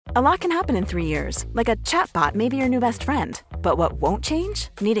A lot can happen in 3 years, like a chatbot may be your new best friend. But what won't change?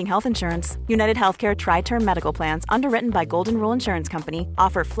 Needing health insurance. United Healthcare Tri-Term Medical Plans, underwritten by Golden Rule Insurance Company,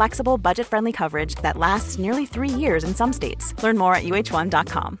 offer flexible, budget-friendly coverage that lasts nearly 3 years in some states. Learn more at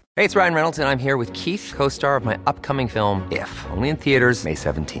uh1.com. Hey, it's Ryan Reynolds, and I'm here with Keith, co-star of my upcoming film, If, only in theaters May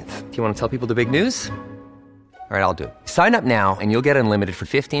 17th. Do you want to tell people the big news? All right, I'll do it. Sign up now and you'll get unlimited for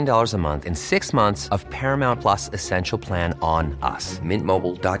 $15 a month and 6 months of Paramount Plus Essential Plan on us.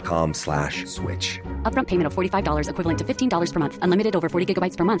 Mintmobile.com/switch. Upfront payment of $45 equivalent to $15 per month. Unlimited over 40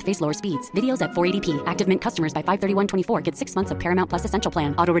 gigabytes per month. Face lower speeds. Videos at 480p. Active Mint customers by 531.24 get 6 months of Paramount Plus Essential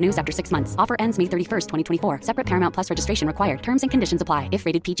Plan. Auto renews after 6 months. Offer ends May 31st, 2024. Separate Paramount Plus registration required. Terms and conditions apply if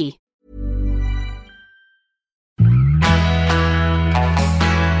rated PG.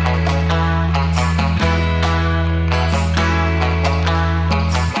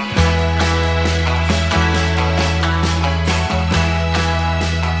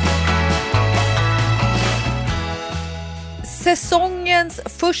 Säsongens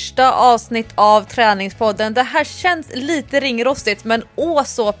första avsnitt av Träningspodden. Det här känns lite ringrostigt, men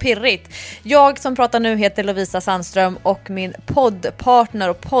så pirrigt. Jag som pratar nu heter Lovisa Sandström och min poddpartner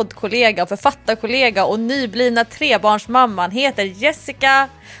och poddkollega och författarkollega och nyblivna trebarnsmamman heter Jessica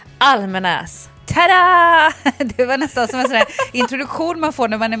Almenäs. Tada! Det var nästan som en sån här introduktion man får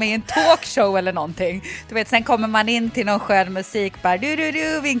när man är med i en talkshow eller någonting. Du vet, sen kommer man in till någon skön musik, bara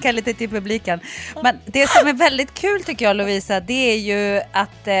du vinkar lite till publiken. Men det som är väldigt kul tycker jag, Lovisa, det är ju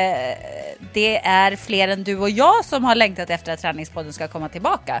att det är fler än du och jag som har längtat efter att Träningspodden ska komma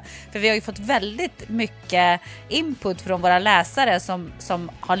tillbaka. För vi har ju fått väldigt mycket input från våra läsare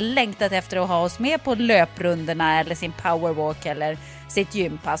som har längtat efter att ha oss med på löprundorna eller sin powerwalk eller sitt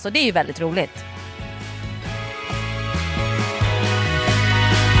gympass, och det är ju väldigt roligt.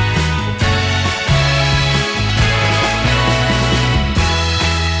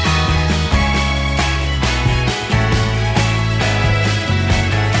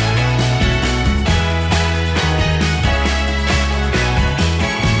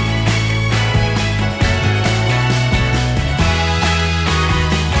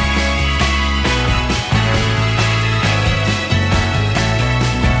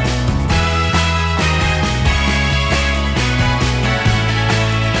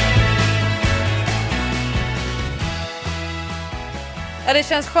 Ja, det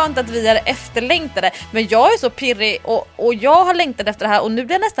känns skönt att vi är efterlängtade. Men jag är så pirrig och jag har längtat efter det här. Och nu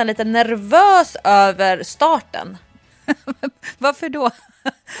blir jag nästan lite nervös över starten. Varför då?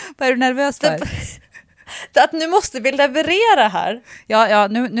 Vad är du nervös för? Att nu måste vi leverera här. Ja,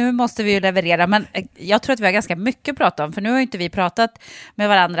 nu måste vi ju leverera. Men jag tror att vi har ganska mycket att prata om. För nu har inte vi pratat med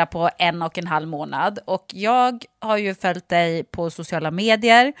varandra på 1,5 månad. Och jag har ju följt dig på sociala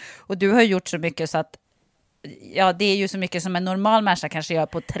medier. Och du har gjort så mycket så att ja, det är ju så mycket som en normal människa kanske gör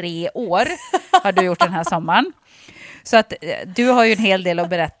på 3 år. Har du gjort den här sommaren. Så att du har ju en hel del att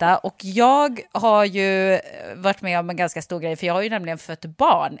berätta. Och jag har ju varit med om en ganska stor grej. För jag har ju nämligen fött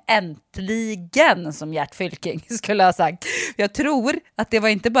barn. Äntligen, som Gert Fylking skulle ha sagt. Jag tror att det var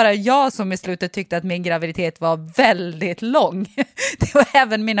inte bara jag som i slutet tyckte att min graviditet var väldigt lång. Det var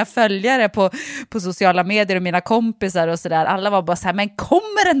även mina följare på sociala medier och mina kompisar och sådär. Alla var bara så här, men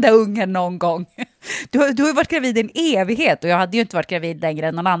kommer den där ungen någon gång? Du har ju varit gravid en evighet och jag hade ju inte varit gravid längre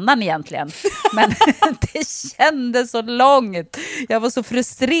än någon annan egentligen. Men det kändes så långt. Jag var så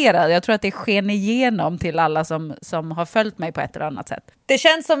frustrerad. Jag tror att det sken igenom till alla som har följt mig på ett eller annat sätt. Det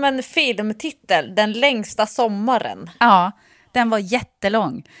känns som en filmtitel, Den längsta sommaren. Ja, den var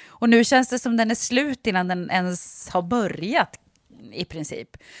jättelång. Och nu känns det som den är slut innan den ens har börjat i princip.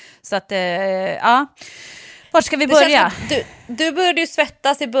 Så att, ja. Var ska vi börja? Du började ju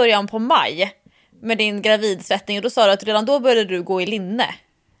svettas i början på maj med din gravidsvettning. Och då sa du att redan då började du gå i linne.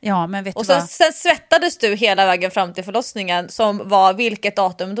 Ja, men vet och du vad? Sen svettades du hela vägen fram till förlossningen, som var vilket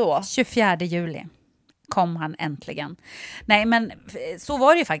datum då? 24 juli kom han äntligen. Nej, men så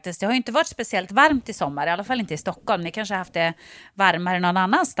var det ju faktiskt. Det har ju inte varit speciellt varmt i sommar, i alla fall inte i Stockholm. Ni kanske har haft det varmare någon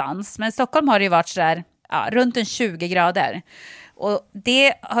annanstans. Men i Stockholm har det ju varit så där, ja, runt en 20 grader. Och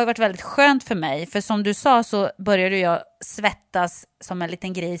det har ju varit väldigt skönt för mig. För som du sa så började jag svettas som en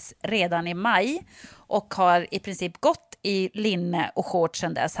liten gris redan i maj. Och har i princip gått i linne och shorts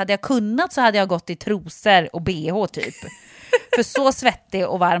sedan dess. Hade jag kunnat så hade jag gått i trosor och bh typ. För så svettig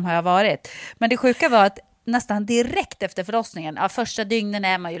och varm har jag varit. Men det sjuka var att nästan direkt efter förlossningen, ja, första dygnen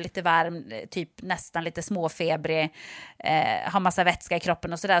är man ju lite varm, typ nästan lite småfebrig, har massa vätska i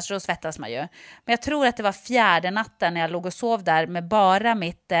kroppen och sådär, så då svettas man ju. Men jag tror att det var 4:e natten när jag låg och sov där med bara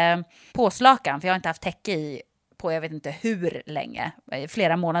mitt påslakan, för jag har inte haft täcke i på jag vet inte hur länge,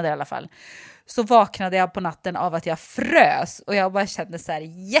 flera månader i alla fall, så vaknade jag på natten av att jag frös och jag bara kände så här: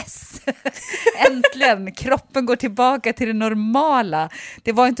 yes! Äntligen, kroppen går tillbaka till det normala.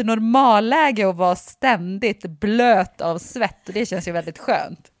 Det var inte normalläge att vara ständigt blöt av svett och det känns ju väldigt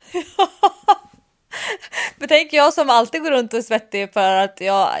skönt. Men tänk, jag som alltid går runt och svettig för att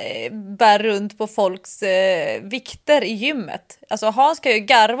jag bär runt på folks vikter i gymmet. Alltså Hans kan ju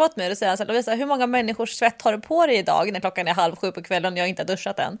garva åt mig och säga så här: Lovisa, hur många människors svett har du på dig idag när klockan är 6:30 på kvällen och jag inte har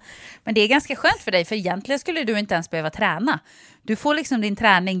duschat än? Men det är ganska skönt för dig, för egentligen skulle du inte ens behöva träna. Du får liksom din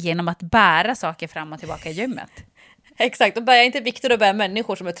träning genom att bära saker fram och tillbaka i gymmet. Exakt, och bär jag inte vikter och bär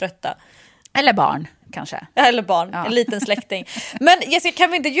människor som är trötta. Eller barn kanske. Eller barn, ja. En liten släkting. Men Jessica,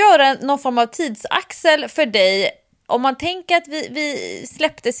 kan vi inte göra någon form av tidsaxel för dig? Om man tänker att vi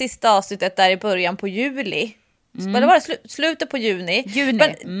släppte sista avsnittet där i början på juli. Eller var det slutet på juni?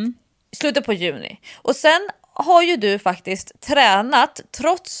 Slutet på juni. Och sen har ju du faktiskt tränat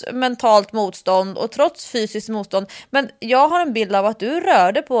trots mentalt motstånd och trots fysiskt motstånd. Men jag har en bild av att du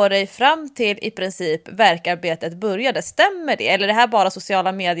rörde på dig fram till i princip värkarbetet började. Stämmer det? Eller är det här bara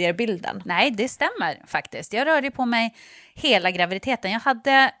sociala medier-bilden? Nej, det stämmer faktiskt. Jag rörde på mig hela graviditeten. Jag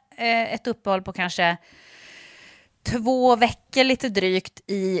hade ett uppehåll på kanske 2 veckor lite drygt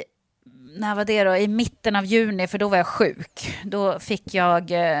när var det då? I mitten av juni, för då var jag sjuk. Då fick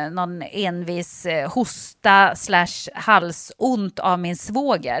jag någon envis hosta / halsont av min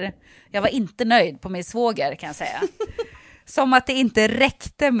svåger. Jag var inte nöjd på min svåger, kan jag säga. Som att det inte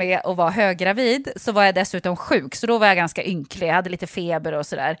räckte med att vara höggravid, så var jag dessutom sjuk. Så då var jag ganska ynklig, jag hade lite feber och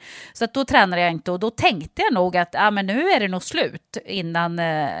sådär. Så att då tränade jag inte och då tänkte jag nog att men nu är det nog slut innan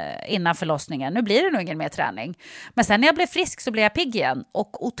förlossningen. Nu blir det nog ingen mer träning. Men sen när jag blev frisk så blev jag pigg igen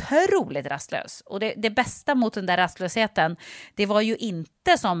och otroligt rastlös. Och det bästa mot den där rastlösheten, det var ju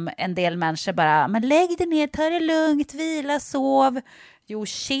inte som en del människor bara, men lägg dig ner, ta det lugnt, vila, sov. Jo,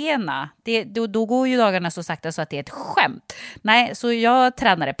 tjena. Då går ju dagarna så sakta så att det är ett skämt. Nej, så jag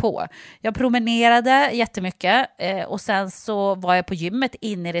tränade på. Jag promenerade jättemycket och sen så var jag på gymmet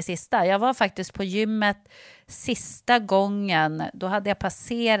in i det sista. Jag var faktiskt på gymmet sista gången. Då hade jag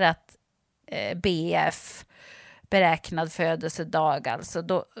passerat BF, beräknad födelsedag. Alltså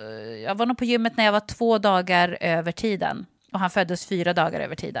jag var nog på gymmet när jag var 2 dagar över tiden. Och han föddes 4 dagar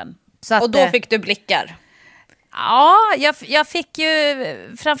över tiden. Så att, och då fick du blickar? Ja, jag fick ju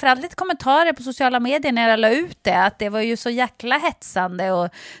framförallt lite kommentarer på sociala medier när jag la ut det, att det var ju så jäkla hetsande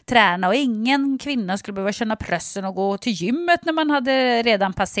att träna och ingen kvinna skulle behöva känna pressen och gå till gymmet när man hade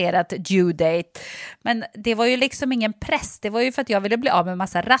redan passerat due date. Men det var ju liksom ingen press, det var ju för att jag ville bli av med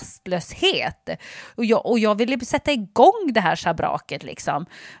massa rastlöshet och jag ville sätta igång det här schabraket liksom.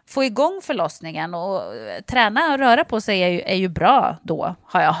 Få igång förlossningen och träna och röra på sig är ju bra då,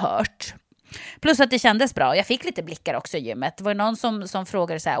 har jag hört. Plus att det kändes bra. Jag fick lite blickar också i gymmet. Det var någon som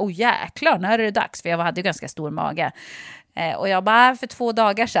frågade så här: jäklar, när är det dags? För jag hade ju ganska stor mage. Och jag bara, för 2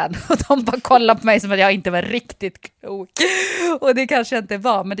 dagar sedan. Och de bara kollade på mig som att jag inte var riktigt klok. Och det kanske inte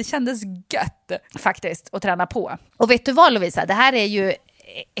var, men det kändes gött faktiskt att träna på. Och vet du vad, Lovisa? Det här är ju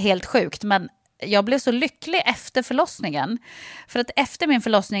helt sjukt, men jag blev så lycklig efter förlossningen. För att efter min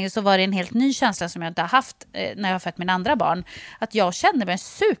förlossning så var det en helt ny känsla som jag inte har haft när jag har fött min andra barn. Att jag kände mig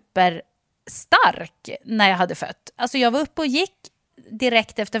superstark när jag hade fött. Alltså jag var uppe och gick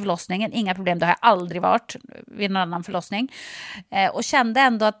direkt efter förlossningen. Inga problem, det har jag aldrig varit vid någon annan förlossning. Och kände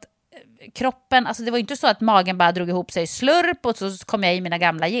ändå att kroppen, alltså det var inte så att magen bara drog ihop sig slurp och så kom jag i mina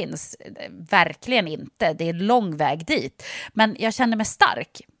gamla jeans. Verkligen inte, det är lång väg dit. Men jag kände mig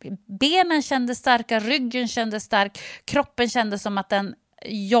stark. Benen kände starka, ryggen kände stark, kroppen kände som att den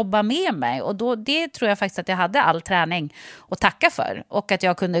jobba med mig och det tror jag faktiskt att jag hade all träning att tacka för och att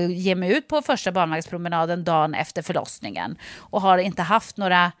jag kunde ge mig ut på första barnvagnspromenaden dagen efter förlossningen och har inte haft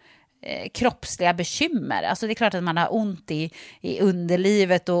några kroppsliga bekymmer. Alltså det är klart att man har ont i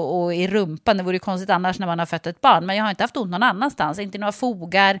underlivet och i rumpan. Det vore ju konstigt annars när man har fött ett barn, men jag har inte haft ont någon annanstans, inte i några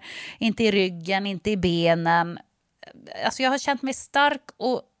fogar, inte i ryggen, inte i benen. Alltså jag har känt mig stark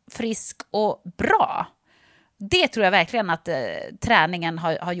och frisk och bra. Det tror jag verkligen att träningen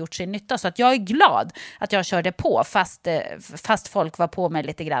har gjort sin nytta. Så att jag är glad att jag körde på fast folk var på mig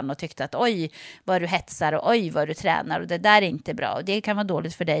lite grann och tyckte att oj vad du hetsar och oj vad du tränar och det där är inte bra. Och det kan vara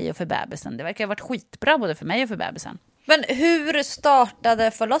dåligt för dig och för bebisen. Det verkar ha varit skitbra både för mig och för bebisen. Men hur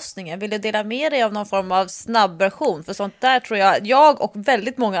startade förlossningen? Vill du dela med dig av någon form av snabbversion? För sånt där tror jag och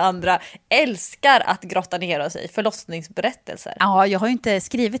väldigt många andra älskar att grotta ner oss i. Förlossningsberättelser. Ja, jag har ju inte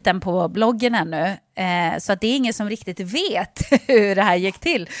skrivit den på bloggen ännu. Så att det är ingen som riktigt vet hur det här gick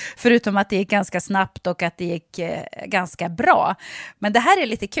till. Förutom att det gick ganska snabbt och att det gick ganska bra. Men det här är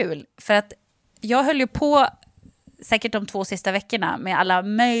lite kul. För att jag höll ju på säkert de 2 sista veckorna med alla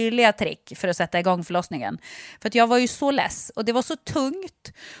möjliga trick för att sätta igång förlossningen. För att jag var ju så less och det var så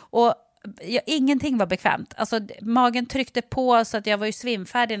tungt och ingenting var bekvämt. Alltså magen tryckte på så att jag var ju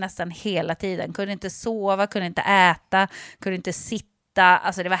svimfärdig nästan hela tiden. Kunde inte sova, kunde inte äta, kunde inte sitta.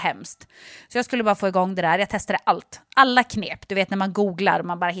 Alltså det var hemskt. Så jag skulle bara få igång det där. Jag testade allt. Alla knep. Du vet när man googlar och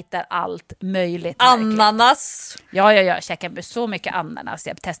man bara hittar allt möjligt. Ananas. Ja. Jag käkade så mycket ananas.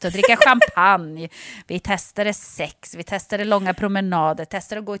 Jag testade att dricka champagne. Vi testade sex. Vi testade långa promenader.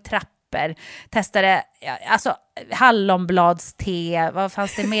 Testade att gå i trappor. Testade alltså hallonbladste. Vad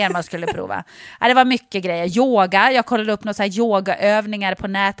fanns det mer man skulle prova? Det var mycket grejer. Yoga. Jag kollade upp några så här yogaövningar på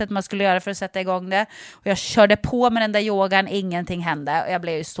nätet man skulle göra för att sätta igång det. Och jag körde på med den där yogan. Ingenting hände. Och jag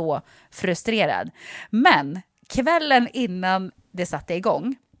blev ju så frustrerad. Men kvällen innan det satte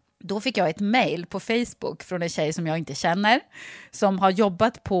igång, då fick jag ett mejl på Facebook från en tjej som jag inte känner. Som har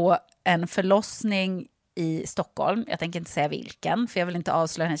jobbat på en förlossning i Stockholm. Jag tänker inte säga vilken, för jag vill inte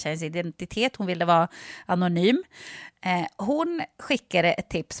avslöja den här tjejens identitet. Hon ville vara anonym. Hon skickade ett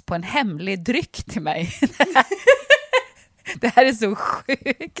tips på en hemlig dryck till mig. Det här är så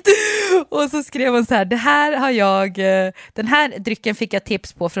sjukt. Och så skrev hon så här: den här drycken fick jag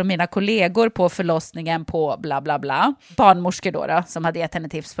tips på från mina kollegor på förlossningen på bla bla bla. Barnmorskor då, som hade gett henne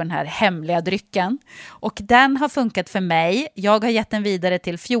tips på den här hemliga drycken. Och den har funkat för mig. Jag har gett den vidare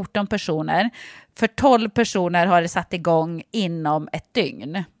till 14 personer. För 12 personer har det satt igång inom ett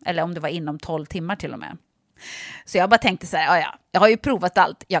dygn. Eller om det var inom 12 timmar till och med. Så jag bara tänkte så här, jag har ju provat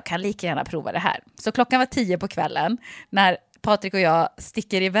allt, jag kan lika gärna prova det här. Så klockan var 10 på kvällen när Patrik och jag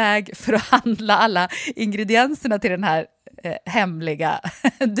sticker iväg för att handla alla ingredienserna till den här hemliga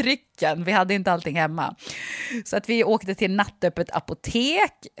drycken. Vi hade inte allting hemma. Så att vi åkte till nattöppet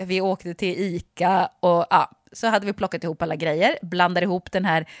apotek, vi åkte till Ica och så hade vi plockat ihop alla grejer, blandade ihop den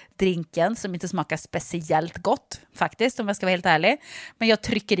här drinken som inte smakar speciellt gott faktiskt, om jag ska vara helt ärlig. Men jag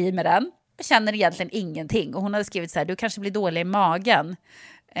trycker i med den. Jag känner egentligen ingenting. Och hon hade skrivit så här: du kanske blir dålig i magen.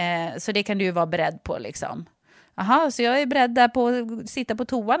 Så det kan du ju vara beredd på liksom. Jaha, så jag är beredd där på att sitta på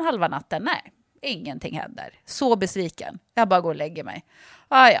toan halva natten. Nej, ingenting händer. Så besviken. Jag bara går och lägger mig.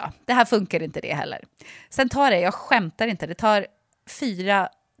 Det här funkar inte det heller. Sen tar jag skämtar inte, det tar 4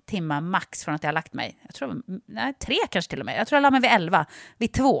 timmar max från att jag har lagt mig. Jag tror, 3 kanske till och med. Jag tror jag la mig vid 11.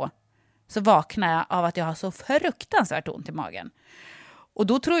 Vid 2 så vaknar jag av att jag har så fruktansvärt ont i magen. Och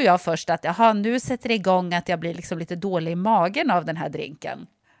då tror jag först att nu sätter det igång att jag blir liksom lite dålig i magen av den här drinken.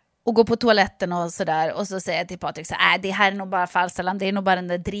 Och går på toaletten och sådär. Och så säger jag till Patrik så här: det här är nog bara falsalarm. Det är nog bara den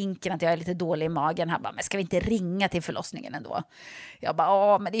där drinken att jag är lite dålig i magen. Han bara, men ska vi inte ringa till förlossningen ändå? Jag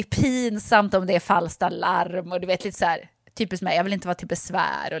bara, men det är pinsamt om det är falskt alarm. Och du vet, lite så här, typiskt mig. Jag vill inte vara till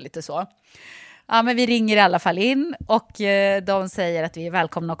besvär och lite så. Ja, men vi ringer i alla fall in och de säger att vi är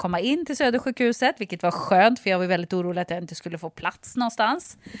välkomna att komma in till Södersjukhuset, vilket var skönt för jag var väldigt orolig att jag inte skulle få plats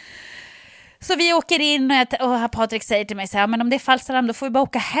någonstans. Så vi åker in och Patrik säger till mig så här: men om det är falsalarm då får vi bara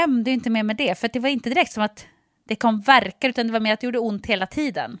åka hem, det är inte mer med det. För det var inte direkt som att det kom verkar, utan det var mer att det gjorde ont hela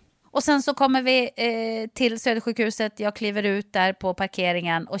tiden. Och sen så kommer vi till Södersjukhuset, jag kliver ut där på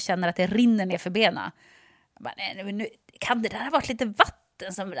parkeringen och känner att det rinner ner för benen. Jag bara, nej, nu, kan det där ha varit lite vatten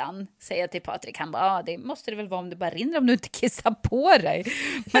som brann, säger jag till Patrik. Han bara, det måste det väl vara om det bara rinner om du inte kissar på dig.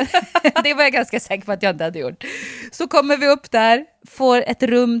 Men det var jag ganska säker på att jag inte hade gjort. Så kommer vi upp där, får ett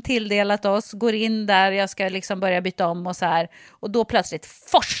rum tilldelat oss, går in där, jag ska liksom börja byta om och så här. Och då plötsligt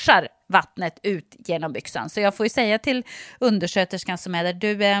forsar vattnet ut genom byxan. Så jag får ju säga till undersköterskan som är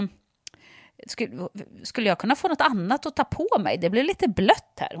där, skulle jag kunna få något annat att ta på mig? Det blev lite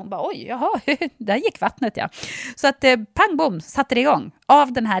blött här. Hon bara, oj, jaha, där gick vattnet, ja. Så att pang bom, satte det igång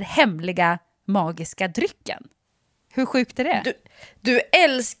av den här hemliga magiska drycken. Hur sjukt är det? Du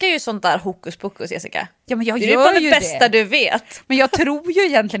älskar ju sånt där hokus pokus, Jessica. Ja, men jag det gör är ju det bästa du vet. Men jag tror ju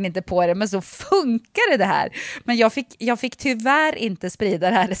egentligen inte på det, men så funkar det här. Men jag fick tyvärr inte sprida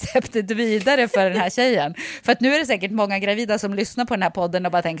det här receptet vidare för den här tjejen. För att nu är det säkert många gravida som lyssnar på den här podden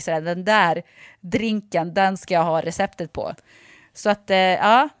och bara tänker så här: den där drinken, den ska jag ha receptet på. Så att,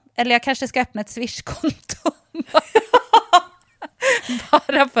 eller jag kanske ska öppna ett Swish-konto.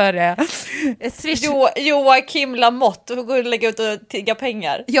 Bara för det. Joakim Lamotte och gå och lägga ut och tigga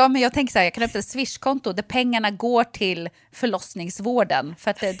pengar. Ja, men jag tänker så här, jag kan öppna ett Swish-konto där pengarna går till förlossningsvården.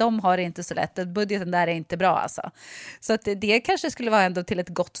 För att de har det inte så lätt. Budgeten där är inte bra alltså. Så att det kanske skulle vara ändå till ett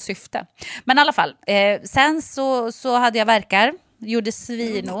gott syfte. Men i alla fall, sen så hade jag verkar. Gjorde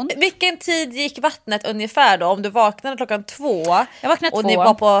svinont. Vilken tid gick vattnet ungefär då? Om du vaknade klockan 2. Jag vaknade och 2. Ni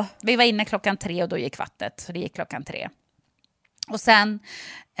var på... Vi var inne klockan 3 och då gick vattnet. Så det gick klockan 3. Och sen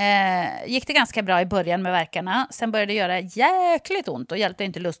gick det ganska bra i början med verkarna. Sen började det göra jäkligt ont och hjälpte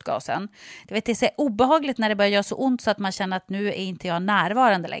inte lustgasen. Det är så obehagligt när det börjar göra så ont så att man känner att nu är inte jag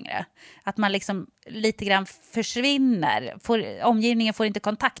närvarande längre. Att man liksom lite grann försvinner. Omgivningen får inte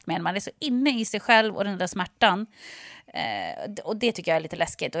kontakt med en. Man är så inne i sig själv och den där smärtan. Och det tycker jag är lite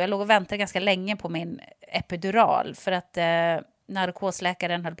läskigt. Och jag låg och väntade ganska länge på min epidural. För att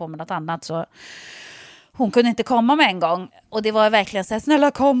narkosläkaren höll på med något annat så... Hon kunde inte komma med en gång. Och det var verkligen så här,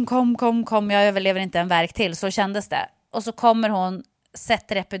 snälla kom. Jag överlever inte en värk till. Så kändes det. Och så kommer hon,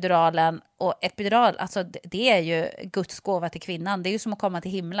 sätter epiduralen. Och epidural, alltså det är ju Guds gåva till kvinnan. Det är ju som att komma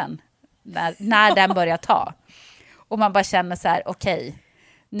till himlen. När den börjar ta. Och man bara känner så här, okej,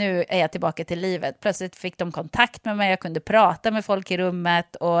 nu är jag tillbaka till livet. Plötsligt fick de kontakt med mig. Jag kunde prata med folk i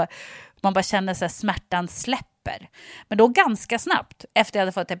rummet. Och man bara känner så här, smärtan släpper. Men då ganska snabbt efter jag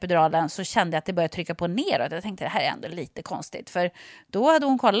hade fått epiduralen så kände jag att det började trycka på neråt. Jag tänkte det här är ändå lite konstigt. För då hade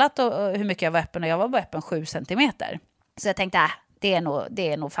hon kollat hur mycket jag var öppen och jag var bara öppen 7 centimeter. Så jag tänkte det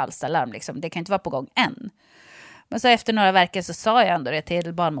är nog falskt alarm. Liksom. Det kan inte vara på gång än. Men så efter några veckor så sa jag ändå det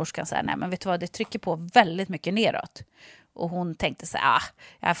till barnmorskan. Så här, nej men vet du vad, det trycker på väldigt mycket neråt. Och hon tänkte så här,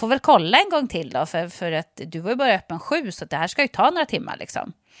 jag får väl kolla en gång till då. För att du var ju bara öppen 7 så det här ska ju ta några timmar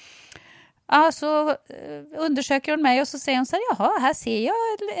liksom. Ja, så undersöker hon mig och så säger hon så här, jaha, här ser jag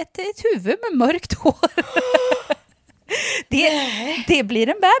ett huvud med mörkt hår. det blir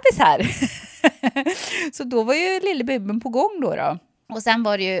en bebis här. Så då var ju lillebubben på gång då. Och sen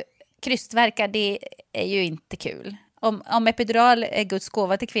var det ju krystvärkar, det är ju inte kul. Om epidural är Guds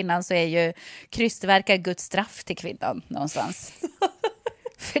gåva till kvinnan så är ju krystvärkar Guds straff till kvinnan någonstans.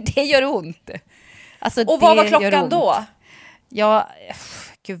 För det gör ont. Alltså, och vad var klockan då? Ja,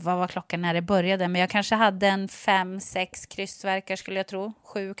 gud vad var klockan när det började. Men jag kanske hade en 5-6 krystvärkar skulle jag tro.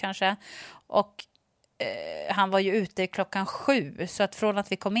 7 kanske. Och han var ju ute klockan 7. Så att från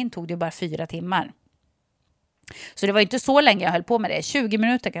att vi kom in tog det bara 4 timmar. Så det var inte så länge jag höll på med det. 20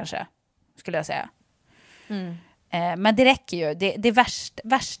 minuter kanske skulle jag säga. Men det räcker ju. Det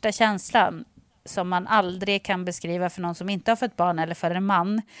värsta känslan som man aldrig kan beskriva för någon som inte har fått barn eller för en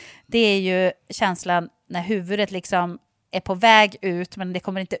man. Det är ju känslan när huvudet liksom är på väg ut men det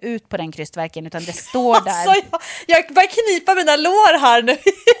kommer inte ut på den krystvärken utan det står där. Alltså, jag börjar knipa mina lår här nu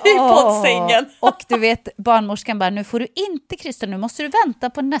i poddsängen. Och du vet, barnmorskan bara, nu får du inte krysta, nu måste du vänta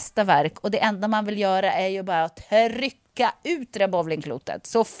på nästa verk. Och det enda man vill göra är ju bara att trycka ut det där bowlingklotet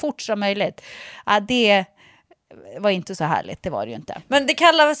så fort som möjligt. Ja, det var inte så härligt, det var det ju inte. Men det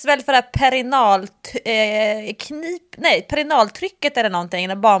kallas väl för det perinaltrycket eller någonting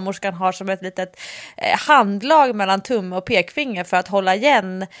när barnmorskan har som ett litet handlag mellan tumme och pekfinger för att hålla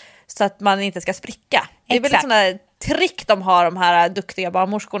igen så att man inte ska spricka. Det är väl ett sånt där trick de har, de här duktiga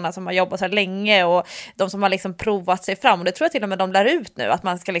barnmorskorna som har jobbat så länge och de som har liksom provat sig fram. Och det tror jag till och med de lär ut nu, att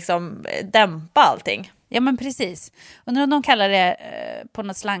man ska liksom dämpa allting. Ja men precis. Undrar om de kallar det på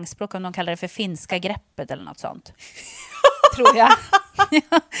något slangspråk, om de kallar det för finska greppet eller något sånt. Tror jag.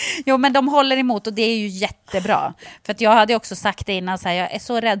 Jo men de håller emot och det är ju jättebra. För att jag hade också sagt det innan så här, jag är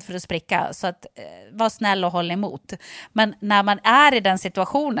så rädd för att spricka så att var snäll och håll emot. Men när man är i den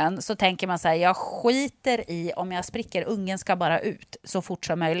situationen så tänker man så här, jag skiter i om jag spricker, ungen ska bara ut så fort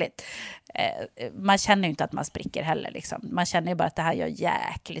som möjligt. Man känner ju inte att man spricker heller liksom. Man känner ju bara att det här gör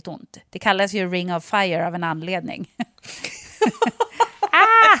jäkligt ont. Det kallas ju ring of fire av en anledning.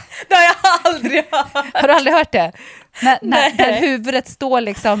 Det har jag aldrig hört. Har du aldrig hört det? När huvudet står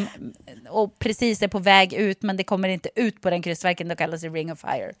liksom och precis är på väg ut men det kommer inte ut på den krystvärken, då kallas det ring of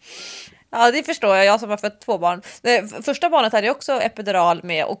fire. Ja, det förstår jag som har fått 2 barn. Första barnet hade jag också epidural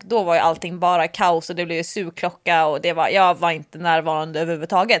med och då var ju allting bara kaos och det blev ju sugklocka och jag var inte närvarande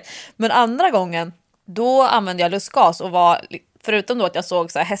överhuvudtaget. Men andra gången, då använde jag lustgas och var... Förutom då att jag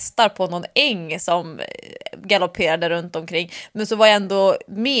såg så här hästar på någon äng som galopperade runt omkring. Men så var jag ändå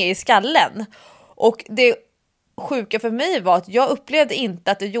med i skallen. Och det sjuka för mig var att jag upplevde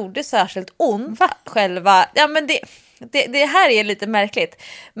inte att det gjorde särskilt ont själva. Ja men det här är lite märkligt.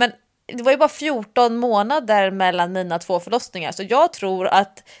 Men det var ju bara 14 månader mellan mina 2 förlossningar. Så jag tror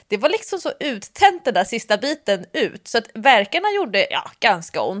att det var liksom så uttänt den där sista biten ut. Så att verkarna gjorde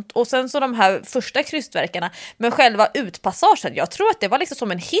ganska ont. Och sen så de här första krystvärkarna. Men själva utpassagen, jag tror att det var liksom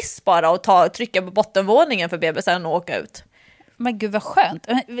som en hiss bara att trycka på bottenvåningen för bebisen och åka ut. Men gud vad skönt.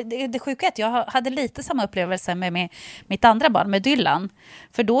 Det sjuka är att jag hade lite samma upplevelse med mitt andra barn, med Dylan.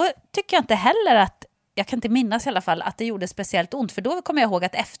 För då tycker jag inte heller att, jag kan inte minnas i alla fall, att det gjorde speciellt ont. För då kommer jag ihåg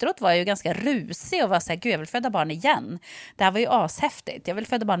att efteråt var jag ju ganska rusig och var så här, gud jag vill föda barn igen. Det här var ju ashäftigt. Jag vill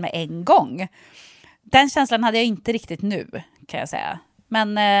föda barn med en gång. Den känslan hade jag inte riktigt nu, kan jag säga.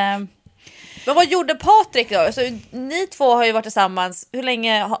 Men Men vad gjorde Patrik då? Alltså, ni två har ju varit tillsammans. Hur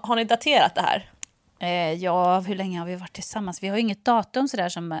länge har ni daterat det här? Ja, hur länge har vi varit tillsammans? Vi har ju inget datum sådär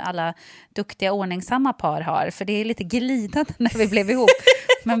som alla duktiga ordningsamma par har. För det är lite glidande när vi blev ihop.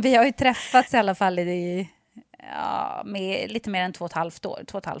 Men vi har ju träffats i alla fall med lite mer än 2,5 år.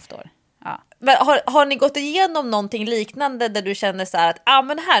 2,5 år. Ja. Men har ni gått igenom någonting liknande där du känner så här att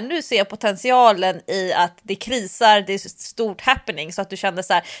men här, nu ser jag potentialen i att det krisar, det är stort happening, så att du känner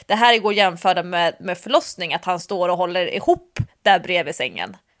så här, det här går jämförda med förlossning, att han står och håller ihop där bredvid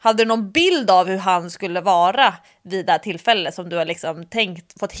sängen? Hade du någon bild av hur han skulle vara vid det här tillfället som du har liksom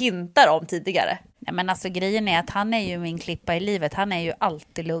fått hintar om tidigare? Nej, men alltså grejen är att han är ju min klippa i livet. Han är ju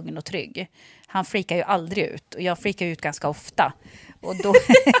alltid lugn och trygg. Han freakar ju aldrig ut, och jag freakar ut ganska ofta. Och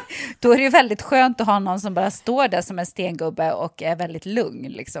då är det ju väldigt skönt att ha någon som bara står där som en stengubbe och är väldigt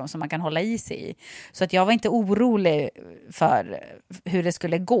lugn, liksom, som man kan hålla i sig i. Så att jag var inte orolig för hur det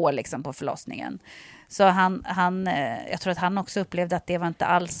skulle gå liksom, på förlossningen. Så jag tror att han också upplevde att det var inte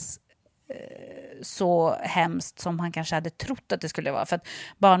alls så hemskt som han kanske hade trott att det skulle vara. För att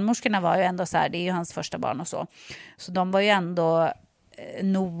barnmorskorna var ju ändå så här, det är ju hans första barn och så. Så de var ju ändå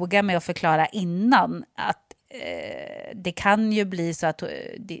noga med att förklara innan att det kan ju bli så att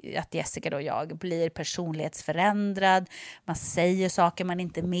Jessica och jag blir personlighetsförändrad. Man säger saker man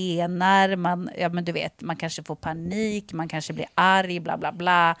inte menar. Men du vet, man kanske får panik. Man kanske blir arg, bla bla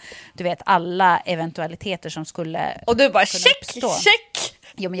bla. Du vet, alla eventualiteter som skulle. Och du bara, check!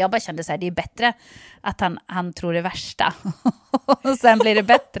 Jo, men jag bara kände så här, det är bättre att han tror det värsta. Och sen blir det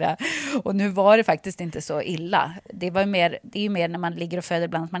bättre. Och nu var det faktiskt inte så illa. Det är ju mer när man ligger och föder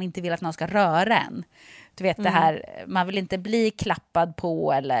ibland att man inte vill att någon ska röra en. Du vet det här, man vill inte bli klappad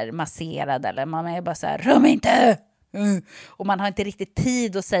på eller masserad, eller man är bara så här, rör mig inte! Och man har inte riktigt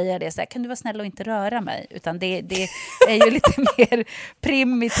tid att säga det så här, kan du vara snäll och inte röra mig? Utan det är ju lite mer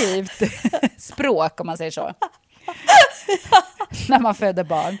primitivt språk, om man säger så. När man föder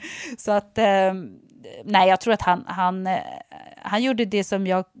barn. Så att nej, jag tror att han gjorde det som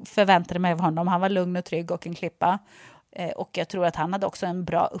jag förväntade mig av honom. Han var lugn och trygg och en klippa. Och jag tror att han hade också en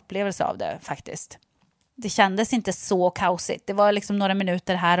bra upplevelse av det faktiskt. Det kändes inte så kaosigt. Det var liksom några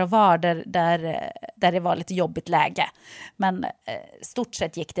minuter här och var där det var lite jobbigt läge. Men stort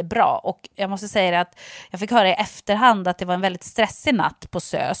sett gick det bra. Och jag måste säga att jag fick höra i efterhand att det var en väldigt stressig natt på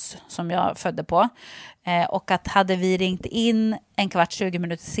SÖS som jag födde på. Och att hade vi ringt in 20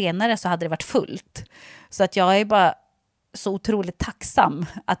 minuter senare så hade det varit fullt. Så att jag är bara så otroligt tacksam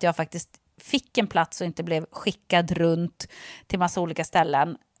att jag faktiskt fick en plats och inte blev skickad runt till massa olika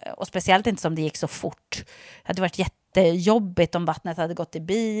ställen. Och speciellt inte som det gick så fort. Det hade varit jättejobbigt om vattnet hade gått i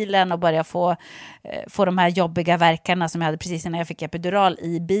bilen och börjat få de här jobbiga verkarna som jag hade precis innan jag fick epidural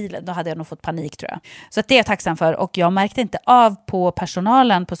i bilen. Då hade jag nog fått panik, tror jag. Så att det är jag tacksam för. Och jag märkte inte av på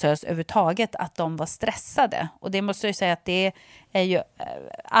personalen på SÖS överhuvudtaget att de var stressade. Och det måste jag säga att det är ju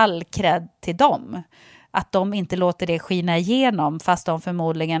all cred till dem. Att de inte låter det skina igenom fast de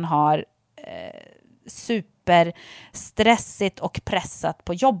förmodligen har superstressigt och pressat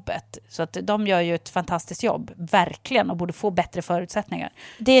på jobbet. Så att de gör ju ett fantastiskt jobb, verkligen, och borde få bättre förutsättningar.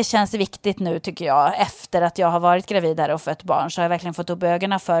 Det känns viktigt nu, tycker jag. Efter att jag har varit gravid där och fött barn så har jag verkligen fått upp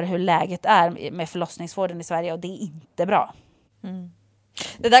ögonen för hur läget är med förlossningsvården i Sverige, och det är inte bra.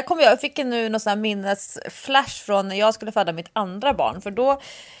 Det där jag fick nu någon sån här minnesflash från när jag skulle föda mitt andra barn, för då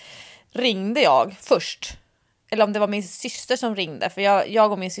ringde jag först. Eller om det var min syster som ringde. För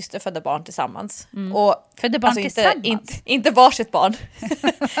jag och min syster födde barn tillsammans. Och, födde barn tillsammans? Inte varsitt barn.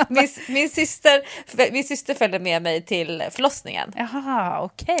 min syster följde med mig till förlossningen. Jaha,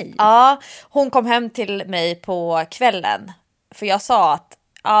 okej. Ja, hon kom hem till mig på kvällen. För jag sa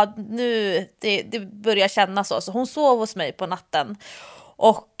att nu det börjar kännas så. Så hon sov hos mig på natten.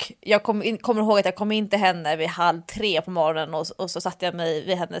 Och jag kommer ihåg att jag kom in till henne vid 2:30 på morgonen och så satte jag mig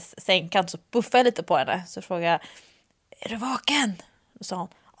vid hennes sängkant, så buffade jag lite på henne. Så frågade jag, är du vaken? Och sa hon,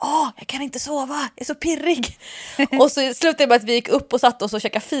 jag kan inte sova, jag är så pirrig. Och så slutade det med att vi gick upp och satt oss och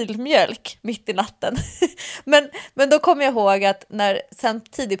käkade filmjölk mitt i natten. men då kom jag ihåg att sen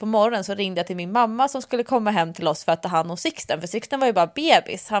tidigt på morgonen så ringde jag till min mamma som skulle komma hem till oss för att ta hand om Sixten. För Sixten var ju bara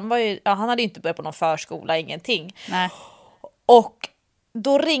bebis. Han hade ju inte börjat på någon förskola, ingenting. Nej. Och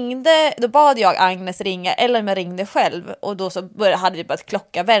då bad jag Agnes ringa, eller om jag ringde själv. Och då så hade vi börjat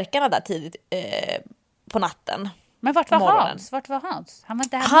klocka verkarna där tidigt på natten. Men vart var Hans? Han var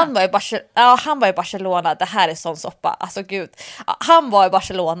inte hemma. Han var i Barcelona. Det här är sån soppa. Alltså gud. Han var i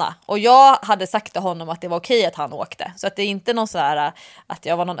Barcelona. Och jag hade sagt till honom att det var okej att han åkte. Så att det är inte någon så här att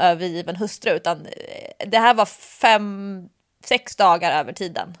jag var någon övergiven hustru. Utan det här var 6 dagar över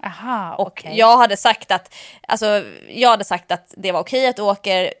tiden. Aha, och okej. jag hade sagt att det var okej att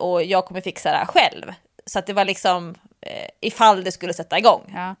åker och jag kommer fixa det här själv. Så att det var liksom ifall det skulle sätta igång.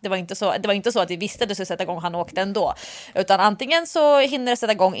 Ja. Det var inte så att vi visste att det skulle sätta igång, han åkte ändå. Utan antingen så hinner det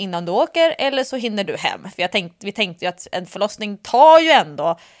sätta igång innan du åker eller så hinner du hem. För vi tänkte ju att en förlossning tar ju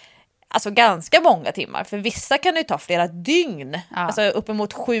ändå alltså ganska många timmar. För vissa kan det ju ta flera dygn. Ja. Alltså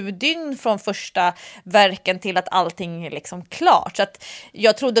uppemot 7 dygn från första verken till att allting är liksom klart. Så att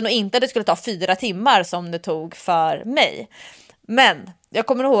jag trodde nog inte att det skulle ta 4 timmar som det tog för mig. Men jag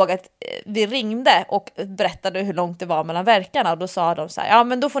kommer ihåg att vi ringde och berättade hur långt det var mellan verkarna. Och då sa de så här, ja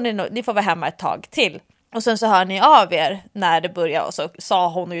men då får ni får vara hemma ett tag till. Och sen så hör ni av er när det börjar. Och så sa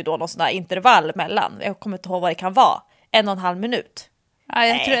hon ju då någon sån där intervall mellan. Jag kommer inte ihåg vad det kan vara. 1,5 minut.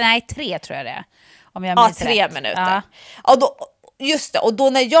 Ja, 3 tror jag det är. Om jag minns 3 rätt. minuter. Ja, just det. Och då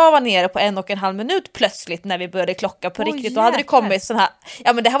när jag var nere på 1,5 minut plötsligt när vi började klocka på riktigt, då hade det kommit sån här,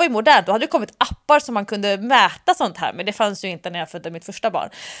 ja men det här var ju modernt, då hade det kommit appar som man kunde mäta sånt här, men det fanns ju inte när jag födde mitt första barn.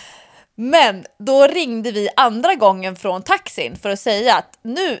 Men då ringde vi andra gången från taxin för att säga att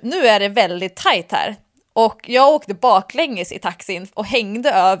nu är det väldigt tajt här. Och jag åkte baklänges i taxin och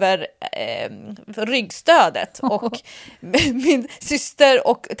hängde över ryggstödet. Och min syster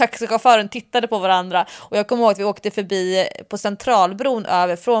och taxichauffören tittade på varandra. Och jag kommer ihåg att vi åkte förbi på Centralbron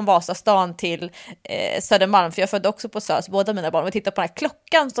över från Vasastan till Södermalm. För jag födde också på Sös, båda mina barn. Och vi tittade på den här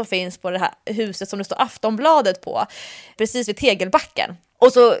klockan som finns på det här huset som det står Aftonbladet på. Precis vid Tegelbacken.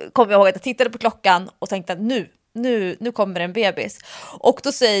 Och så kom jag ihåg att jag tittade på klockan och tänkte att nu kommer en bebis. Och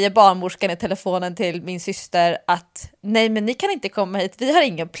då säger barnmorskan i telefonen till min syster att nej, men ni kan inte komma hit, vi har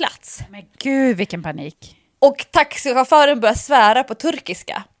ingen plats. Men gud, vilken panik. Och taxichauffören börjar svära på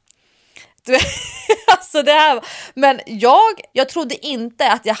turkiska. Alltså det här, men jag trodde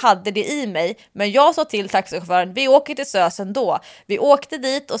inte att jag hade det i mig, men jag sa till taxichauffören, vi åker till Sösen då. Vi åkte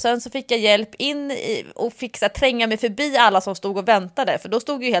dit och sen så fick jag hjälp in och fixa tränga mig förbi alla som stod och väntade, för då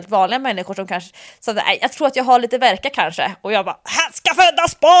stod ju helt vanliga människor som kanske sa, nej, jag tror att jag har lite verka kanske, och jag bara, här ska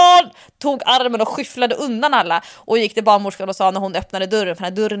födas barn, tog armen och skyfflade undan alla och gick till barnmorskan och sa när hon öppnade dörren, för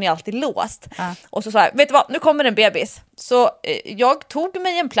den här dörren är alltid låst. Och så sa jag, vet du vad, nu kommer en bebis. Så jag tog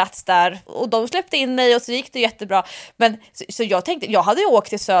mig en plats där och de släppte in mig och så gick det jättebra. Men så jag tänkte, jag hade ju åkt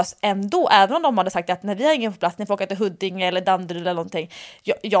till Sös ändå, även om de hade sagt att när vi har ingen på plats, ni får åka till Huddinge eller Danderyd eller någonting.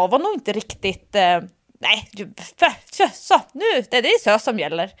 Jag var nog inte riktigt, så nu, det är Sös som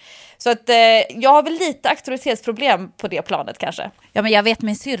gäller. Så att jag har väl lite auktoritetsproblem på det planet kanske. Ja, men jag vet,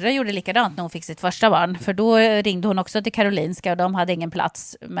 min syrra gjorde likadant när hon fick sitt första barn. För då ringde hon också till Karolinska och de hade ingen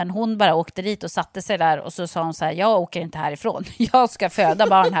plats. Men hon bara åkte dit och satte sig där och så sa hon så här, jag åker inte härifrån. Jag ska föda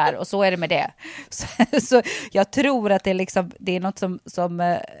barn här och så är det med det. Så jag tror att det är något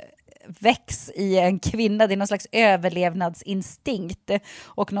som väcks i en kvinna. Det är någon slags överlevnadsinstinkt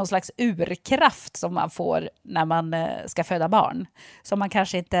och någon slags urkraft som man får när man ska föda barn, som man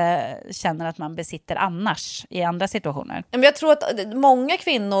kanske inte känner att man besitter annars i andra situationer. Men jag tror att många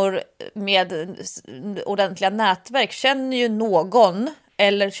kvinnor med ordentliga nätverk känner ju någon,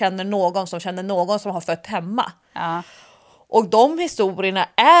 eller känner någon som har fött hemma. Ja. Och de historierna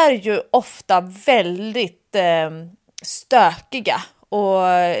är ju ofta väldigt stökiga. Och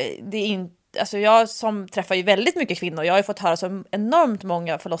det är inte, alltså jag som träffar ju väldigt mycket kvinnor, jag har ju fått höra så enormt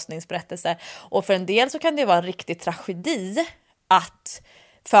många förlossningsberättelser, och för en del så kan det vara en riktig tragedi att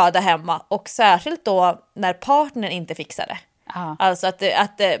föda hemma, och särskilt då när partnern inte fixar det. Ja. Alltså att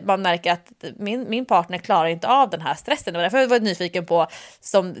man märker att min partner klarar inte av den här stressen. Och därför var jag nyfiken på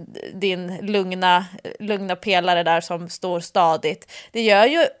som din lugna pelare där som står stadigt. Det gör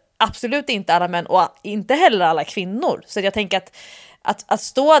ju absolut inte alla män och inte heller alla kvinnor. Så jag tänker att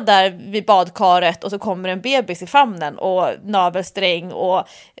stå där vid badkaret och så kommer en bebis i famnen och navelsträng och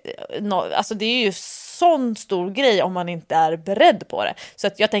alltså det är ju sån stor grej om man inte är beredd på det. Så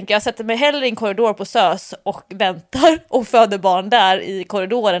att jag tänker, jag sätter mig hellre i en korridor på Sös och väntar och föder barn där i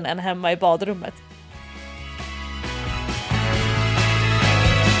korridoren än hemma i badrummet.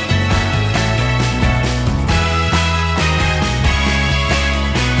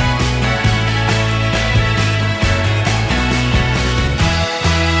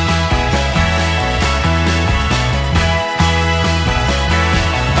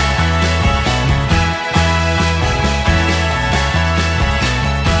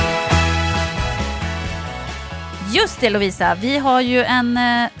 Just det, Lovisa, vi har ju en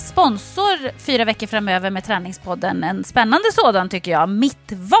sponsor 4 veckor framöver med Träningspodden. En spännande sådan tycker jag,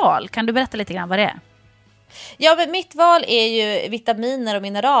 Mitt val. Kan du berätta lite grann vad det är? Ja, men mitt val är ju vitaminer och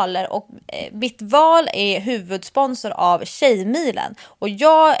mineraler och mitt val är huvudsponsor av Tjejmilen och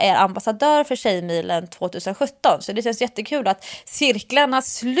jag är ambassadör för Tjejmilen 2017, så det känns jättekul att cirklarna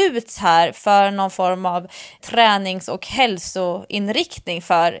sluts här för någon form av tränings- och hälsoinriktning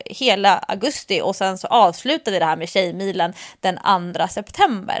för hela augusti och sen så avslutade det här med Tjejmilen den 2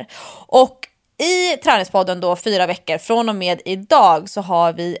 september. Och i Träningspodden då 4 veckor från och med idag så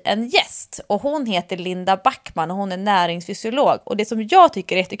har vi en gäst och hon heter Linda Backman och hon är näringsfysiolog. Och det som jag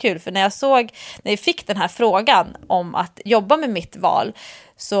tycker är jättekul, för när jag fick den här frågan om att jobba med mitt val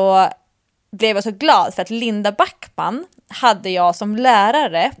så blev jag så glad för att Linda Backman hade jag som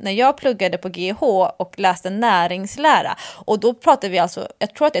lärare när jag pluggade på GH och läste näringslära. Och då pratade vi alltså,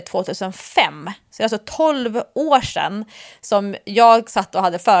 jag tror att det är 2005, så det är alltså 12 år sedan som jag satt och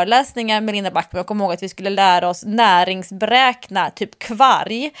hade föreläsningar med Linda Backman och kom ihåg att vi skulle lära oss näringsberäkna typ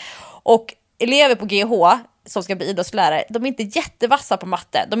kvarg. Och elever på GH som ska bli idrottslärare, de är inte jättevassa på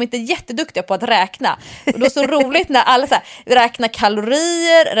matte. De är inte jätteduktiga på att räkna. Och det är så roligt när alla så här, räknar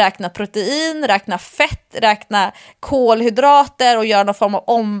kalorier, räknar protein, räknar fett, räknar kolhydrater och gör någon form av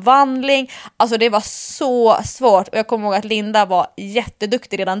omvandling. Alltså det var så svårt. Och jag kommer ihåg att Linda var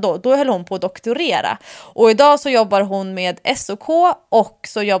jätteduktig redan då. Då höll hon på att doktorera. Och idag så jobbar hon med SOK och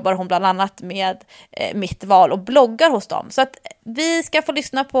så jobbar hon bland annat med Mitt val och bloggar hos dem. Så att vi ska få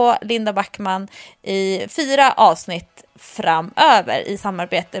lyssna på Linda Backman i 4 avsnitt framöver i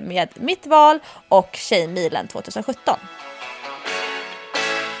samarbete med Mitt val och Tjejmilen 2017.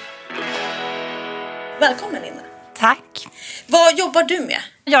 Välkommen Linda. Tack. Vad jobbar du med?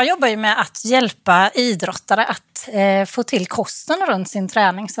 Jag jobbar ju med att hjälpa idrottare att få till kosten runt sin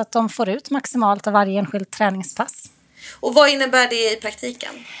träning så att de får ut maximalt av varje enskild träningspass. Och vad innebär det i praktiken?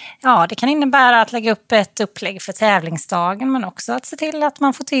 Ja, det kan innebära att lägga upp ett upplägg för tävlingsdagen men också att se till att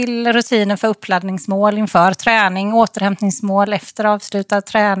man får till rutiner för uppladdningsmål inför träning, återhämtningsmål efter avslutad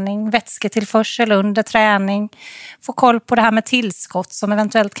träning, vätsketillförsel under träning, få koll på det här med tillskott som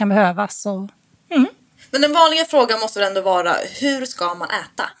eventuellt kan behövas. Men den vanliga frågan måste väl ändå vara, hur ska man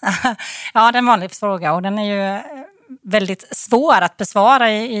äta? Ja, det är en vanlig fråga och den är ju väldigt svår att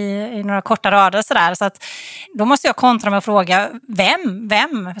besvara i några korta rader sådär. Så att då måste jag kontra med att fråga,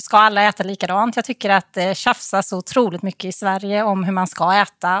 vem ska alla äta likadant? Jag tycker att det tjafsas så otroligt mycket i Sverige om hur man ska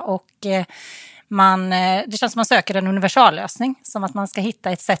äta och det känns som man söker en universallösning, som att man ska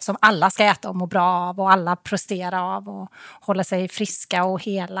hitta ett sätt som alla ska äta och må bra av och alla prestera av och hålla sig friska och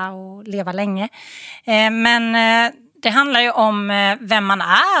hela och leva länge. Men det handlar ju om vem man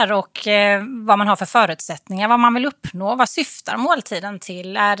är och vad man har för förutsättningar, vad man vill uppnå, vad syftar måltiden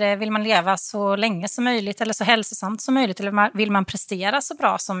till. Vill man leva så länge som möjligt eller så hälsosamt som möjligt eller vill man prestera så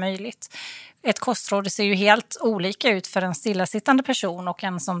bra som möjligt? Ett kostråd ser ju helt olika ut för en stillasittande person och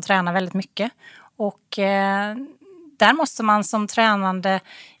en som tränar väldigt mycket. Och där måste man som tränande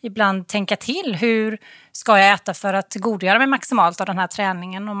ibland tänka till, hur ska jag äta för att tillgodogöra mig maximalt av den här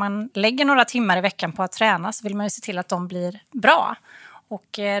träningen? Om man lägger några timmar i veckan på att träna så vill man ju se till att de blir bra.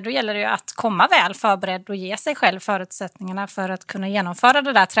 Och då gäller det ju att komma väl förberedd och ge sig själv förutsättningarna för att kunna genomföra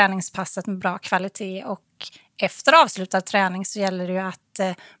det där träningspasset med bra kvalitet. Och efter avslutad träning så gäller det ju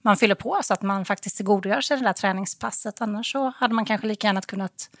att man fyller på så att man faktiskt tillgodogör sig det där träningspasset. Annars så hade man kanske lika gärna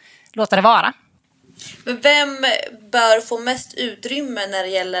kunnat låta det vara. Men vem bör få mest utrymme när det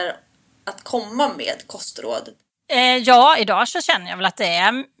gäller att komma med kostråd? Ja, idag så känner jag väl att det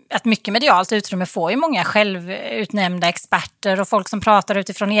är att mycket medialt utrymme får ju många självutnämnda experter och folk som pratar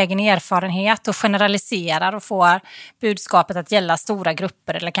utifrån egen erfarenhet och generaliserar och får budskapet att gälla stora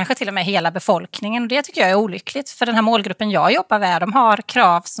grupper eller kanske till och med hela befolkningen. Och det tycker jag är olyckligt, för den här målgruppen jag jobbar med, de har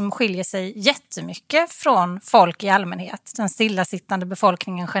krav som skiljer sig jättemycket från folk i allmänhet. Den stillasittande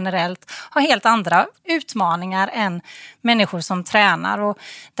befolkningen generellt har helt andra utmaningar än människor som tränar, och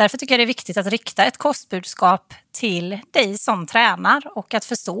därför tycker jag det är viktigt att rikta ett kostbudskap till dig som tränar och att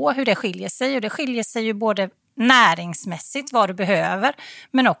förstå hur det skiljer sig. Och det skiljer sig ju både näringsmässigt, vad du behöver,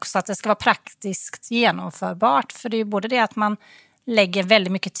 men också att det ska vara praktiskt genomförbart. För det är ju både det att man lägger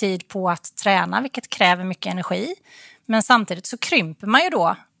väldigt mycket tid på att träna, vilket kräver mycket energi. Men samtidigt så krymper man ju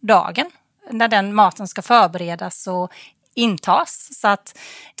då dagen när den maten ska förberedas och intas. Så att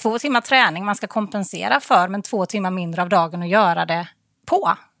 2 timmar träning man ska kompensera för, men 2 timmar mindre av dagen att göra det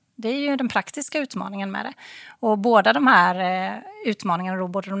på. Det är ju den praktiska utmaningen med det. Och båda de här utmaningarna, då,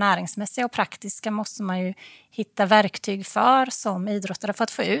 både de näringsmässiga och praktiska, måste man ju hitta verktyg för som idrottare för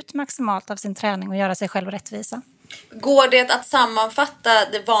att få ut maximalt av sin träning och göra sig själv rättvisa. Går det att sammanfatta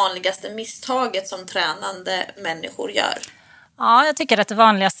det vanligaste misstaget som tränande människor gör? Ja, jag tycker att det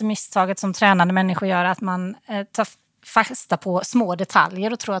vanligaste misstaget som tränande människor gör är att man tar fasta på små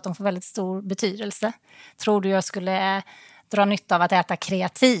detaljer och tror att de får väldigt stor betydelse. Tror du jag skulle dra nytta av att äta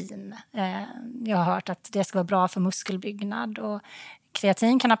kreatin? Jag har hört att det ska vara bra för muskelbyggnad, och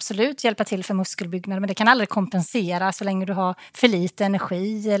kreatin kan absolut hjälpa till för muskelbyggnad, men det kan aldrig kompensera så länge du har för lite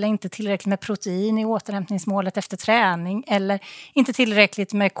energi eller inte tillräckligt med protein i återhämtningsmålet efter träning, eller inte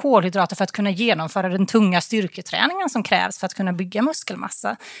tillräckligt med kolhydrater för att kunna genomföra den tunga styrketräningen som krävs för att kunna bygga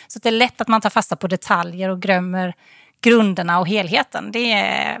muskelmassa. Så det är lätt att man tar fasta på detaljer och glömmer grunderna och helheten. Det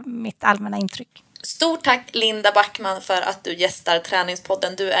är mitt allmänna intryck. Stort tack Linda Backman för att du gästar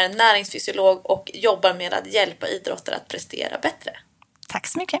Träningspodden. Du är näringsfysiolog och jobbar med att hjälpa idrottare att prestera bättre. Tack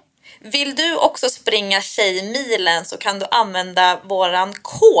så mycket. Vill du också springa Tjejmilen så kan du använda våran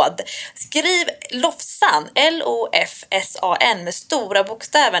kod. Skriv LOFSAN, LOFSAN med stora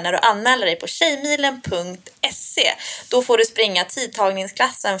bokstäver när du anmäler dig på tjejmilen.se. Då får du springa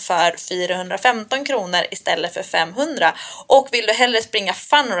tidtagningsklassen för 415 kronor istället för 500. Och vill du hellre springa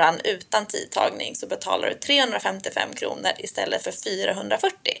funrun utan tidtagning så betalar du 355 kronor istället för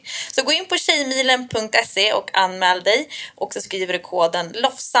 440. Så gå in på tjejmilen.se och anmäl dig. Och så skriver du koden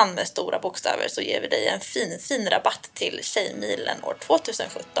LOFSAN med stora bokstäver så ger vi dig en fin rabatt till Tjejmilen år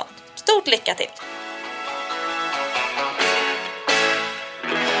 2017. Stort lycka till!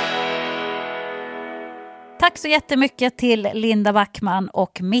 Tack så jättemycket till Linda Backman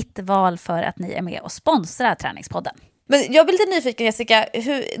och Mitt Val för att ni är med och sponsrar Träningspodden. Men jag blir lite nyfiken, Jessica,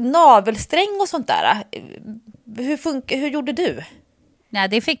 hur navelsträng och sånt där, hur gjorde du? Nej,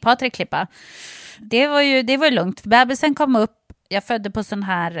 det fick Patrik klippa. Det var ju lugnt. Bebisen kom upp. Jag födde på sån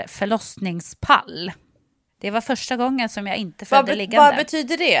här förlossningspall. Det var första gången som jag inte födde liggande. Vad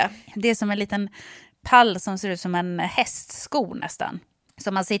betyder det? Det är som en liten pall som ser ut som en hästsko nästan.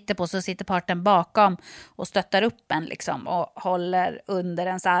 Som man sitter på, så sitter parten bakom och stöttar upp en liksom, och håller under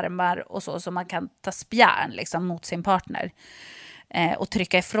ens armar och så man kan ta spjärn liksom, mot sin partner. Och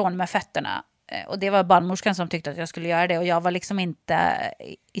trycka ifrån med fötterna. Och det var barnmorskan som tyckte att jag skulle göra det. Och jag var liksom inte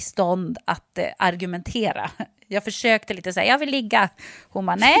i stånd att argumentera. Jag försökte lite säga, jag vill ligga. Hon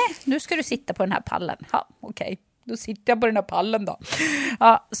bara, nej, nu ska du sitta på den här pallen. Ja, okej. Då sitter jag på den här pallen då.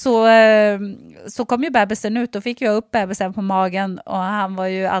 Ja, så kom ju bebisen ut. Då fick jag upp bebisen på magen. Och han var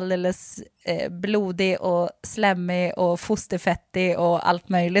ju alldeles blodig och slemmig och fosterfettig och allt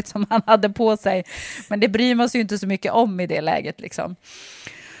möjligt som han hade på sig. Men det bryr man sig ju inte så mycket om i det läget liksom.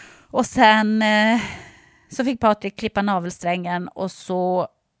 Och sen så fick Patrik klippa navelsträngen och så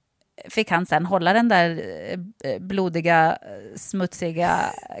fick han sen hålla den där blodiga, smutsiga,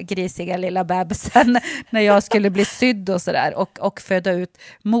 grisiga lilla bebisen när jag skulle bli sydd och sådär och föda ut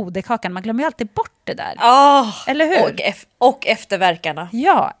moderkakan. Man glömmer ju alltid bort det där. Eller hur? Och efterverkarna.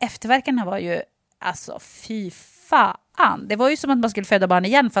 Ja, efterverkarna var ju alltså fy fan. Det var ju som att man skulle föda barn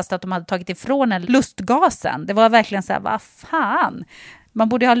igen fast att de hade tagit ifrån en lustgasen. Det var verkligen så här, vad fan? Man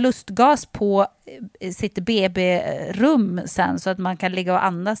borde ha lustgas på sitt BB-rum sen så att man kan ligga och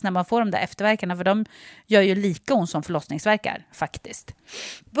andas när man får de där efterverkarna. För de gör ju lika ont som förlossningsverkar faktiskt.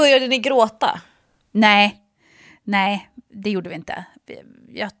 Började ni gråta? Nej, det gjorde vi inte.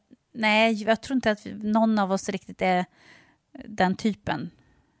 Jag tror inte att någon av oss riktigt är den typen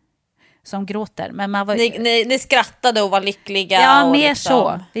som gråter. Men man var... ni skrattade och var lyckliga? Ja, och mer liksom...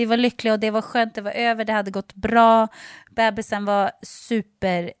 så. Vi var lyckliga och det var skönt, det var över, det hade gått bra. Bebisen var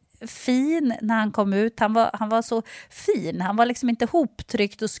superfin när han kom ut. Han var så fin. Han var liksom inte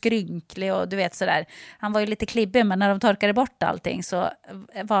hoptryckt och skrynklig och du vet sådär. Han var ju lite klibbig, men när de torkade bort allting så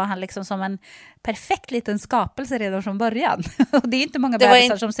var han liksom som en perfekt liten skapelse redan från början. Och det är inte många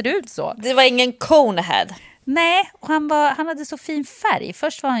bebisar som ser ut så. Det var ingen conehead. Nej, och han hade så fin färg.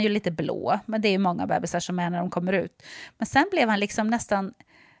 Först var han ju lite blå, men det är ju många bebisar som är när de kommer ut. Men sen blev han liksom nästan,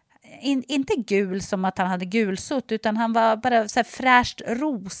 inte gul som att han hade gulsot, utan han var bara så här fräscht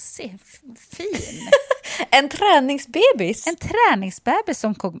rosig, fin. En träningsbebis? En träningsbebis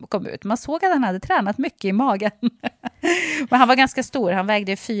som kom ut. Man såg att han hade tränat mycket i magen. Men han var ganska stor, han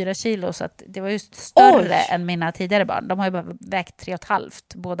vägde 4 kilo så att det var just större än mina tidigare barn. De har ju bara vägt 3,5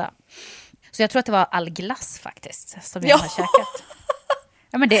 båda. Så jag tror att det var all glass faktiskt som jag har käkat.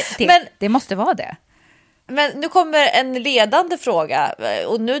 Ja, men det måste vara det. Men nu kommer en ledande fråga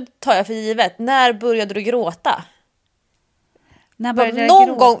och nu tar jag för givet. När började du gråta?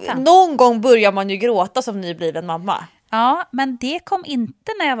 Någon gång börjar man ju gråta som nybliven mamma. Ja, men det kom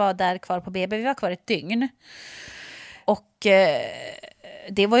inte när jag var där kvar på BB. Vi var kvar ett dygn. Och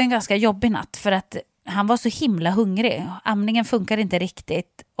det var ju en ganska jobbig natt för att han var så himla hungrig. Amningen funkar inte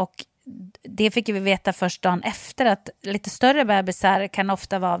riktigt och det fick vi veta först dagen efter att lite större bebisar kan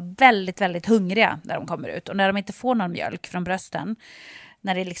ofta vara väldigt, väldigt hungriga när de kommer ut. Och när de inte får någon mjölk från brösten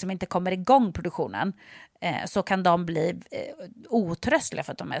när det liksom inte kommer igång produktionen, så kan de bli otröstliga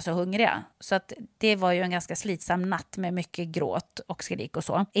för att de är så hungriga. Så att det var ju en ganska slitsam natt med mycket gråt och skrik och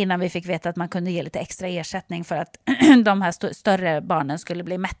så. Innan vi fick veta att man kunde ge lite extra ersättning för att de här större barnen skulle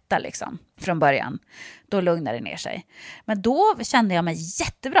bli mätta liksom, från början. Då lugnade det ner sig. Men då kände jag mig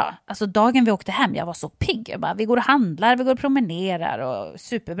jättebra. Alltså dagen vi åkte hem, jag var så pigg. Jag bara, vi går och handlar, vi går och promenerar och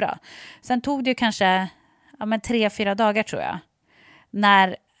superbra. Sen tog det ju kanske 3-4 dagar tror jag.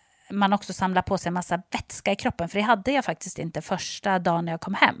 När man också samlar på sig en massa vätska i kroppen. För det hade jag faktiskt inte första dagen när jag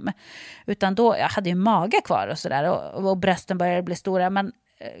kom hem. Utan då, jag hade ju mage kvar och sådär. Och brösten började bli stora. Men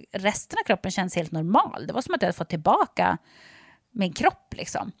resten av kroppen känns helt normal. Det var som att jag hade fått tillbaka min kropp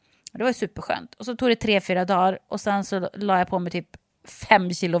liksom. Det var superskönt. Och så tog det 3-4 dagar. Och sen så la jag på mig typ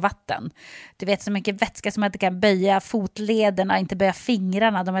 5 kilo vatten. Du vet, så mycket vätska som att jag kan böja fotlederna, inte böja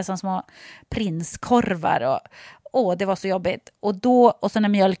fingrarna. De är som små prinskorvar. Och det var så jobbigt. Och så när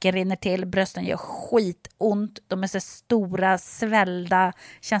mjölken rinner till, brösten gör skitont. De är så stora, svällda,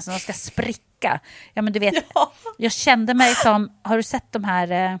 känns som att de ska spricka. Ja, men du vet, jag kände mig som, har du sett de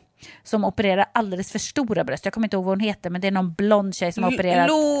här som opererar alldeles för stora bröst? Jag kommer inte ihåg vad hon heter, men det är någon blond tjej som har opererat.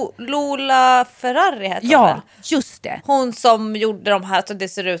 Lola Ferrari heter hon. Ja, just det. Hon som gjorde de här så det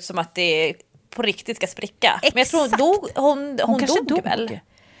ser ut som att det på riktigt ska spricka. Exakt. Men jag tror hon kanske dog väl.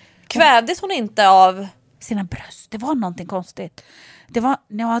 Kvävdes hon inte av sina bröst? Det var någonting konstigt. Det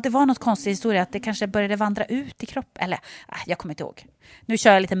var något konstigt historia att det kanske började vandra ut i kroppen. Eller, jag kommer inte ihåg. Nu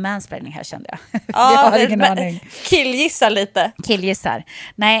kör jag lite mansplaining här, kände jag. Ja, jag har ingen aning. Killgissar lite. Killgissar.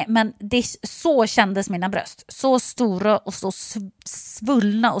 Nej, men så kändes mina bröst. Så stora och så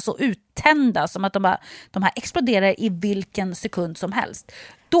svullna och så uttända som att de här exploderar i vilken sekund som helst.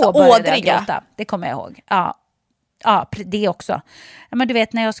 Då började jag gråta. Det kommer jag ihåg. Ja, det också. Men du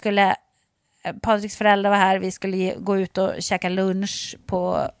vet, när jag skulle... Patriks föräldrar var här. Vi skulle gå ut och käka lunch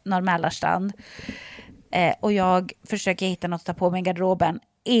på Norrmälarstrand. Och jag försöker hitta något att ta på mig i garderoben.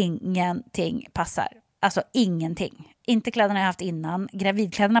 Ingenting passar. Alltså ingenting. Inte kläderna jag haft innan.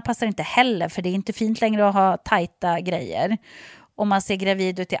 Gravidkläderna passar inte heller. För det är inte fint längre att ha tajta grejer. Och man ser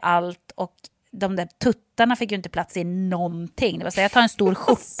gravid ut i allt. Och de där tuttarna fick ju inte plats i någonting. Det var så jag tar en stor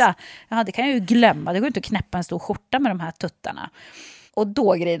skjorta. Ja, det kan jag ju glömma. Det går inte att knäppa en stor skjorta med de här tuttarna. Och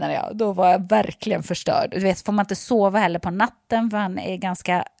då grinade jag. Då var jag verkligen förstörd. Du vet, får man inte sova heller på natten. För han är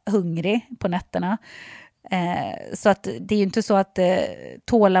ganska hungrig på nätterna. Så att det är ju inte så att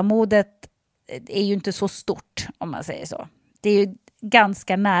tålamodet är ju inte så stort, om man säger så. Det är ju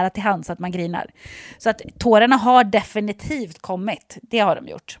ganska nära till hands att man grinar. Så att tårarna har definitivt kommit. Det har de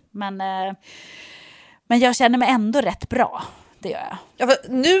gjort. Men jag känner mig ändå rätt bra. Det gör jag. Ja, för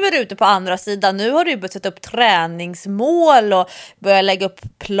nu är du ute på andra sidan. Nu har du börjat sätta upp träningsmål och börjat lägga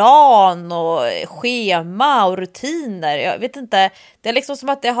upp plan och schema och rutiner. Jag vet inte. Det är liksom som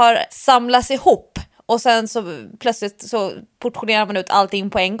att det har samlats ihop. Och sen så plötsligt så portionerar man ut allting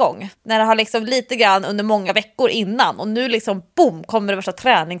på en gång. När det har liksom lite grann under många veckor innan. Och nu liksom, boom, kommer det värsta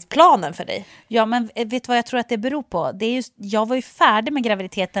träningsplanen för dig. Ja, men vet du vad jag tror att det beror på? Det är just, jag var ju färdig med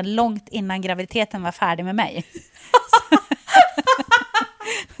graviditeten långt innan graviditeten var färdig med mig.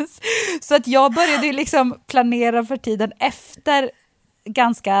 Så att jag började ju liksom planera för tiden efter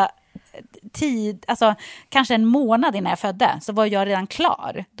ganska tid, alltså kanske en månad innan jag födde, så var jag redan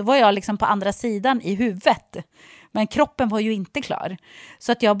klar. Då var jag liksom på andra sidan i huvudet. Men kroppen var ju inte klar.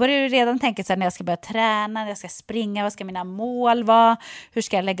 Så att jag började redan tänka så här, när jag ska börja träna, när jag ska springa, vad ska mina mål vara? Hur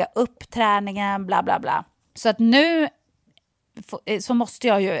ska jag lägga upp träningen? Bla bla bla. Så att nu så måste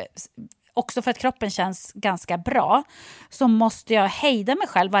jag ju, också för att kroppen känns ganska bra, så måste jag hejda mig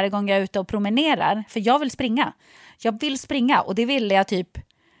själv varje gång jag är ute och promenerar. För jag vill springa. Jag vill springa, och det ville jag typ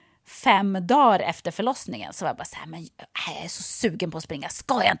 5 dagar efter förlossningen. Så var jag bara så här, men jag är så sugen på att springa.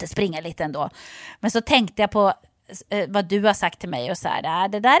 Ska jag inte springa lite ändå? Men så tänkte jag på vad du har sagt till mig och så här,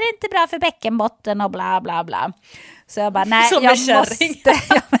 det där är inte bra för bäckenbotten och bla bla bla. Så jag bara, nej,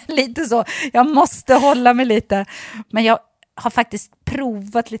 lite så. Jag måste hålla mig lite. Men jag har faktiskt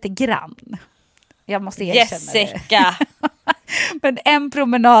provat lite grann. Jag måste erkänna Jessica. det. Men en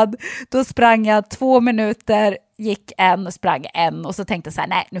promenad, då sprang jag 2 minuter, gick en, sprang en, och så tänkte jag så här,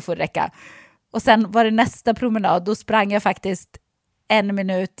 nej, nu får det räcka. Och sen var det nästa promenad, då sprang jag faktiskt 1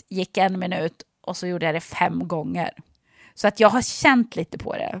 minut, gick 1 minut, och så gjorde jag det 5 gånger. Så att jag har känt lite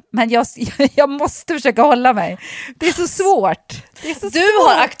på det. Men jag måste försöka hålla mig. Det är så svårt.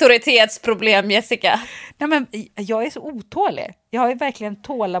 Har auktoritetsproblem, Jessica. Nej, men jag är så otålig. Jag har ju verkligen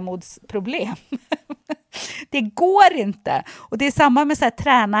tålamodsproblem. Det går inte. Och det är samma med så här,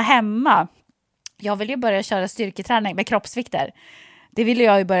 träna hemma. Jag vill ju börja köra styrketräning med kroppsvikter. Det ville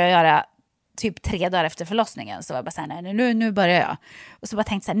jag ju börja göra typ 3 dagar efter förlossningen så var jag bara så här, nej, nu börjar jag. Och så bara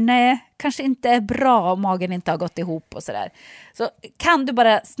tänkte så här, nej, kanske inte är bra om magen inte har gått ihop och sådär. Så kan du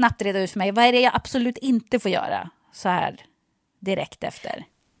bara snabbt reda ut för mig, vad är det jag absolut inte får göra så här direkt efter?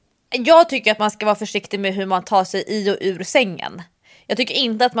 Jag tycker att man ska vara försiktig med hur man tar sig i och ur sängen. Jag tycker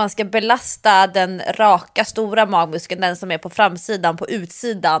inte att man ska belasta den raka stora magmuskeln, den som är på framsidan, på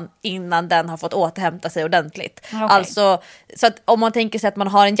utsidan, innan den har fått återhämta sig ordentligt. Okay. Alltså, så att om man tänker sig att man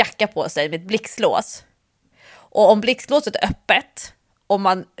har en jacka på sig med ett blixtlås, och om blixtlåset är öppet och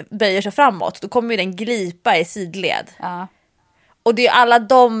man böjer sig framåt, då kommer ju den glipa i sidled. Ja. Och det är alla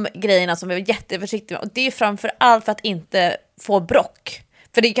de grejerna som vi är jätteförsiktiga med. Och det är framförallt för att inte få brock.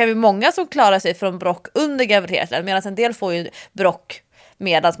 För det kan ju många som klarar sig från brock under graviditeten, medan en del får ju brock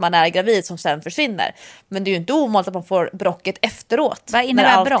medan man är gravid som sen försvinner. Men det är ju inte omöjligt att man får brocket efteråt. Vad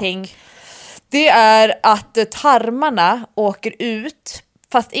innebär brock? Det är att tarmarna åker ut,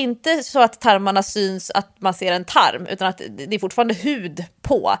 fast inte så att tarmarna syns att man ser en tarm, utan att det är fortfarande hud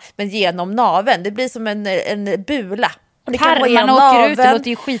på, men genom naveln. Det blir som en bula. Tarmarna åker ut, det låter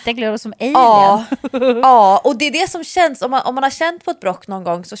ju skitäckligt som alien. Ja, och det är det som känns, om man har känt på ett brock någon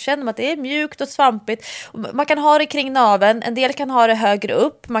gång, så känner man att det är mjukt och svampigt. Man kan ha det kring naveln, en del kan ha det högre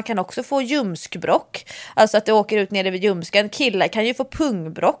upp. Man kan också få ljumskbrock, alltså att det åker ut nere vid ljumsken. Killar kan ju få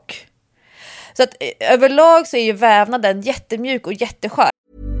pungbrock. Så att överlag så är ju vävnaden jättemjuk och jätteskör.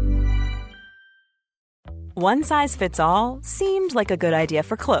 One size fits all seemed like a good idea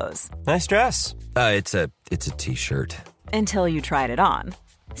for clothes. Nice dress. It's a t-shirt. Until you tried it on.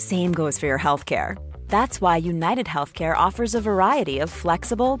 Same goes for your healthcare. That's why United Healthcare offers a variety of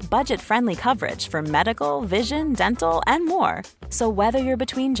flexible, budget-friendly coverage for medical, vision, dental, and more. So whether you're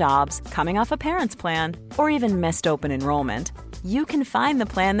between jobs, coming off a parent's plan, or even missed open enrollment, you can find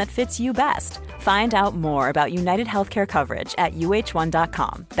the plan that fits you best. Find out more about United Healthcare coverage at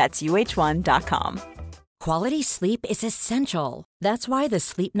uh1.com. That's uh1.com. Quality sleep is essential. That's why the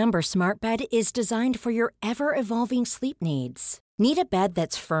Sleep Number Smart Bed is designed for your ever-evolving sleep needs. Need a bed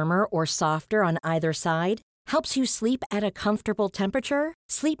that's firmer or softer on either side? Helps you sleep at a comfortable temperature?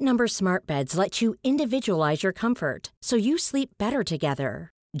 Sleep Number Smart Beds let you individualize your comfort, so you sleep better together.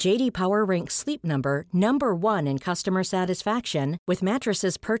 JD Power ranks Sleep Number #1 in customer satisfaction with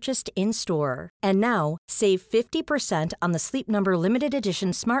mattresses purchased in-store. And now, save 50% on the Sleep Number Limited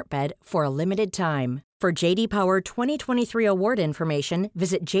Edition Smart Bed for a limited time. For JD Power 2023 award information,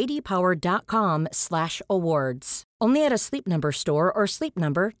 visit jdpower.com/awards. Only at a Sleep Number store or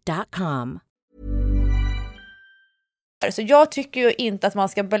sleepnumber.com. Så jag tycker ju inte att man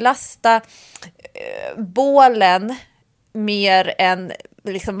ska belasta bålen mer än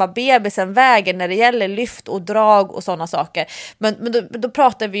liksom vad bebisen väger när det gäller lyft och drag och sådana saker. Men då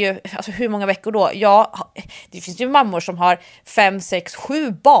pratar vi ju, alltså hur många veckor då? Ja, det finns ju mammor som har 5, 6,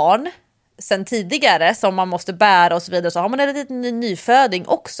 7 barn sen tidigare som man måste bära och så vidare. Så har man en liten nyföding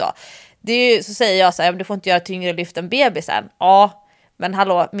också. Det är ju, så säger jag så här, du får inte göra tyngre lyft än bebisen. Ja, men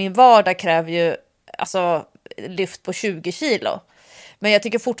hallå, min vardag kräver ju alltså lyft på 20 kilo. Men jag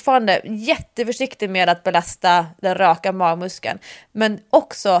tycker fortfarande jätteförsiktig med att belasta den raka magmuskeln. Men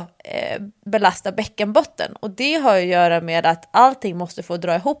också belasta bäckenbotten. Och det har ju att göra med att allting måste få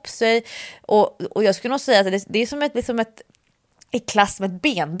dra ihop sig. Och jag skulle nog säga att det är som ett i klass med ett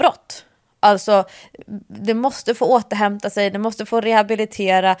benbrott. Alltså, det måste få återhämta sig, det måste få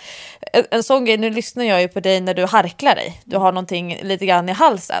rehabilitera. En sån grej, nu lyssnar jag ju på dig när du harklar dig. Du har någonting lite grann i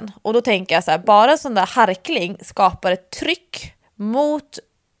halsen. Och då tänker jag så här, bara en sån där harkling skapar ett tryck mot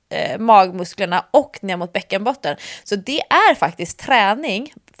magmusklerna och ner mot bäckenbotten. Så det är faktiskt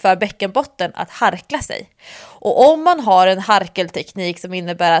träning för bäckenbotten att harkla sig. Och om man har en harkelteknik som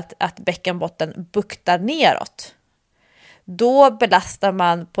innebär att bäckenbotten buktar neråt, då belastar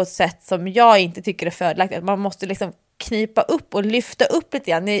man på ett sätt som jag inte tycker är fördelaktigt. Man måste liksom knipa upp och lyfta upp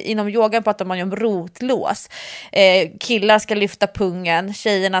lite grann. Inom yogan pratar man ju om rotlås. Killar ska lyfta pungen,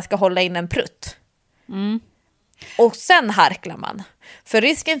 tjejerna ska hålla in en prutt. Och sen harklar man. För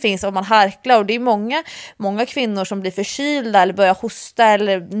risken finns om man harklar, och det är många kvinnor som blir förkylda eller börjar hosta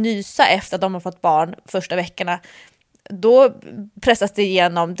eller nysa efter att de har fått barn första veckorna. Då pressas det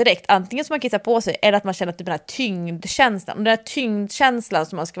igenom direkt. Antingen som man kissar på sig eller att man känner att det blir den här tyngdkänslan. Och den här tyngdkänslan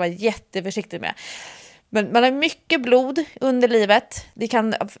som man ska vara jätteförsiktig med. Men man har mycket blod under livet. Det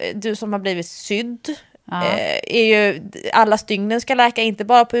kan, du som har blivit sydd, är ju, alla stygnen ska läka, inte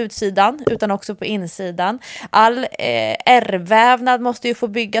bara på utsidan utan också på insidan. All ärrvävnad måste ju få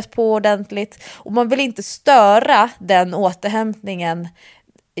byggas på ordentligt. Och man vill inte störa den återhämtningen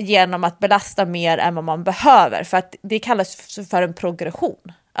genom att belasta mer än vad man behöver, för att det kallas för en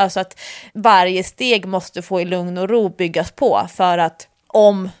progression. Alltså att varje steg måste få i lugn och ro byggas på, för att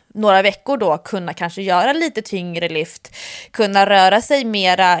om några veckor då kunna kanske göra lite tyngre lyft, kunna röra sig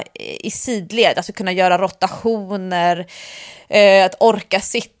mera i sidled, alltså kunna göra rotationer, att orka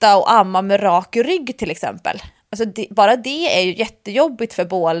sitta och amma med rak rygg till exempel. Alltså bara det är ju jättejobbigt för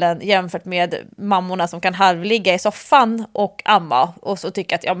bålen jämfört med mammorna som kan halvligga i soffan och amma och så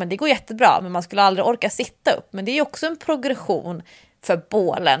tycker att ja, men det går jättebra, men man skulle aldrig orka sitta upp. Men det är ju också en progression för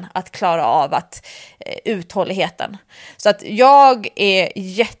bålen att klara av att uthålligheten. Så att jag är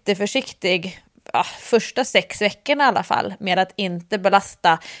jätteförsiktig första 6 veckorna i alla fall med att inte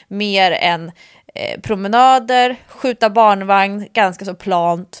belasta mer än promenader, skjuta barnvagn, ganska så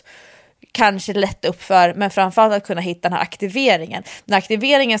plant, kanske lätt uppför, men framförallt att kunna hitta den här aktiveringen. Den här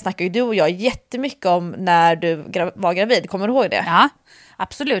aktiveringen snackar ju du och jag jättemycket om när du var gravid, kommer du ihåg det? Ja,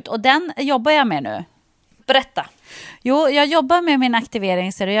 absolut, och den jobbar jag med nu. Berätta. Jo, jag jobbar med min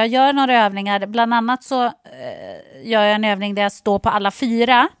aktivering, så jag gör några övningar, bland annat så gör jag en övning där jag står på alla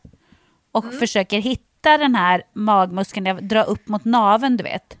 4 och försöker hitta den här magmuskeln, jag drar upp mot naveln, du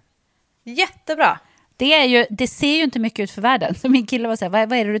vet. Jättebra. Det ser ju inte mycket ut för världen. Så min kille var så här,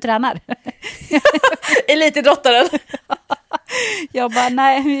 vad är det du tränar? Elitidrottaren. Jag bara,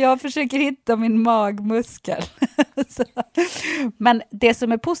 nej, jag försöker hitta min magmuskel. Men det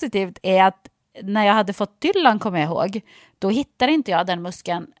som är positivt är att när jag hade fått Dylan, kommer jag ihåg, då hittade inte jag den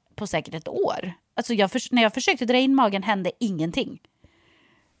muskeln på säkert ett år. Alltså när jag försökte dra in magen hände ingenting.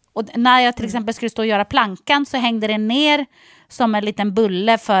 Och när jag till exempel skulle stå och göra plankan så hängde den ner som en liten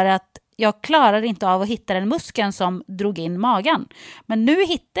bulle för att jag klarade inte av att hitta den muskeln som drog in magen. Men nu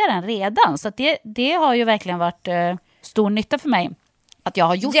hittar jag den redan. Så att det har ju verkligen varit stor nytta för mig. Att jag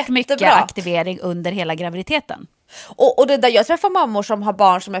har gjort mycket aktivering under hela graviditeten. Och det där, jag träffar mammor som har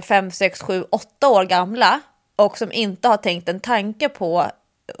barn som är 5, 6, 7, 8 år gamla. Och som inte har tänkt en tanke på,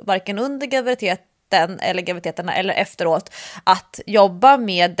 varken under graviditeten eller graviditeterna eller efteråt, att jobba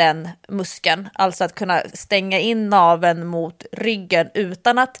med den muskeln, alltså att kunna stänga in naveln mot ryggen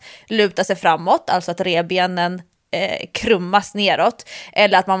utan att luta sig framåt, alltså att revbenen krummas neråt,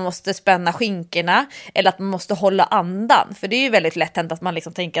 eller att man måste spänna skinkorna, eller att man måste hålla andan, för det är ju väldigt lätt hänt att man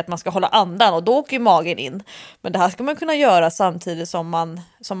liksom tänker att man ska hålla andan och då åker ju magen in, men det här ska man kunna göra samtidigt som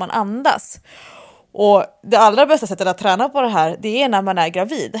man andas. Och det allra bästa sättet att träna på det här, det är när man är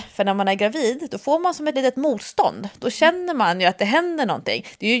gravid. För när man är gravid, då får man som ett litet motstånd. Då känner man ju att det händer någonting.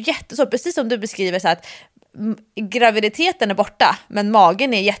 Det är ju jättesvårt, precis som du beskriver, så att graviditeten är borta, men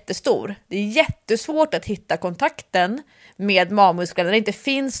magen är jättestor. Det är jättesvårt att hitta kontakten med magmusklerna när det inte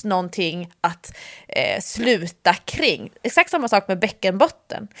finns någonting att sluta kring. Exakt samma sak med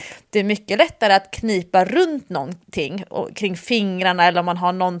bäckenbotten. Det är mycket lättare att knipa runt någonting och kring fingrarna, eller om man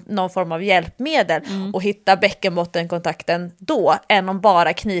har någon form av hjälpmedel och hitta bäckenbottenkontakten då, än om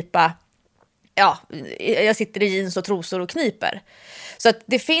bara knipa. Ja, jag sitter i jeans och trosor och kniper. Så att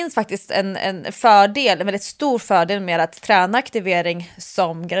det finns faktiskt en väldigt stor fördel med att träna aktivering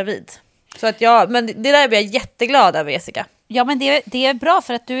som gravid. Så att men det där blir jag jätteglad över, Jessica. Ja, men det är bra,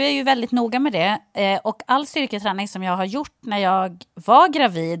 för att du är ju väldigt noga med det. Och all styrketräning som jag har gjort när jag var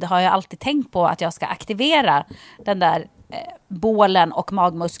gravid har jag alltid tänkt på att jag ska aktivera den där bålen och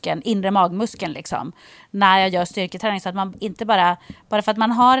magmuskeln, inre magmuskeln liksom, när jag gör styrketräning, så att man inte bara för att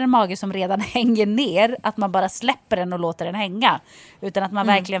man har en mage som redan hänger ner, att man bara släpper den och låter den hänga, utan att man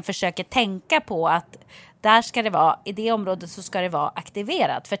verkligen försöker tänka på att där ska det vara, i det området så ska det vara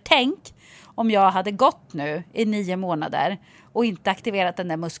aktiverat. För tänk om jag hade gått nu i 9 månader och inte aktiverat den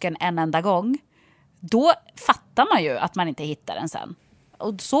där muskeln en enda gång, då fattar man ju att man inte hittar den sen.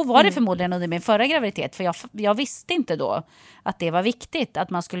 Och så var det förmodligen under min förra graviditet, för jag visste inte då att det var viktigt att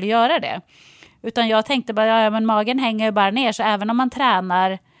man skulle göra det. Utan jag tänkte bara, men magen hänger ju bara ner, så även om man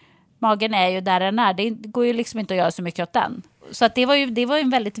tränar, magen är ju där den är. Det går ju liksom inte att göra så mycket åt den. Så att det var ju en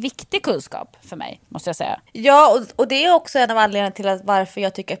väldigt viktig kunskap för mig, måste jag säga. Ja, och det är också en av anledningarna till varför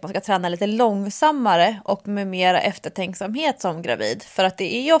jag tycker att man ska träna lite långsammare och med mer eftertänksamhet som gravid. För att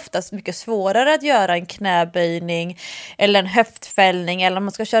det är ju oftast mycket svårare att göra en knäböjning eller en höftfällning, eller om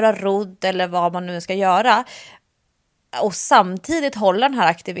man ska köra rodd eller vad man nu ska göra, och samtidigt hålla den här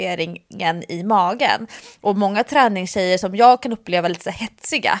aktiveringen i magen. Och många träningstjejer som jag kan uppleva lite så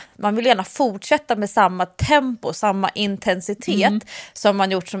hetsiga, man vill gärna fortsätta med samma tempo, samma intensitet som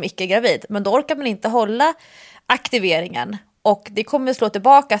man gjort som icke-gravid, men då orkar man inte hålla aktiveringen, och det kommer att slå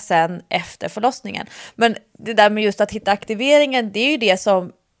tillbaka sen efter förlossningen. Men det där med just att hitta aktiveringen, det är ju det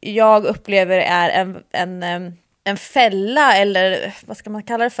som jag upplever är en fälla, eller vad ska man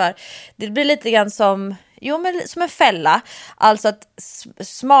kalla det för? Det blir lite grann som en fälla. Alltså att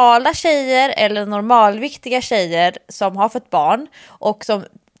smala tjejer eller normalviktiga tjejer som har fått barn och som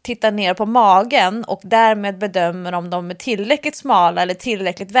tittar ner på magen och därmed bedömer om de är tillräckligt smala eller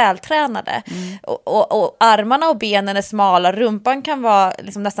tillräckligt vältränade. Och armarna och benen är smala, rumpan kan vara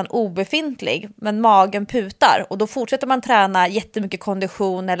liksom nästan obefintlig, men magen putar. Och då fortsätter man träna jättemycket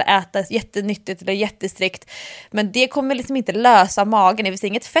kondition eller äta jättenyttigt eller jättestrikt. Men det kommer liksom inte lösa magen. Det finns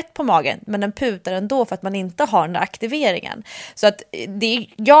inget fett på magen, men den putar ändå för att man inte har den där aktiveringen. Så att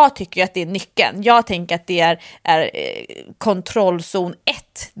jag tycker att det är nyckeln. Jag tänker att det är kontrollzon 1.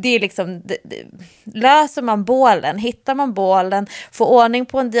 Det är liksom, löser man bålen, hittar man bålen, får ordning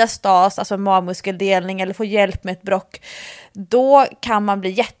på en diastas, alltså magmuskeldelning, eller får hjälp med ett brock, då kan man bli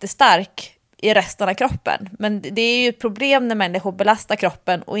jättestark i resten av kroppen. Men det är ju ett problem när människor belastar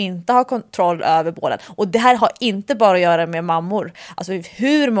kroppen och inte har kontroll över bålen. Och det här har inte bara att göra med mammor. Alltså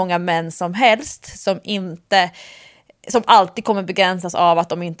hur många män som helst som alltid kommer begränsas av att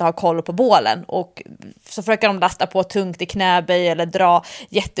de inte har koll på bålen, och så försöker de lasta på tungt i knäböj eller dra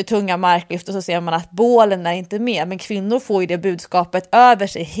jättetunga marklyft, och så ser man att bålen är inte med. Men kvinnor får ju det budskapet över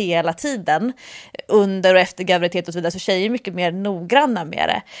sig hela tiden under och efter graviditet och så vidare, så tjejer är mycket mer noggranna med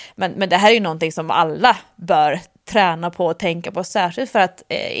det. Men det här är ju någonting som alla bör träna på och tänka på, särskilt för att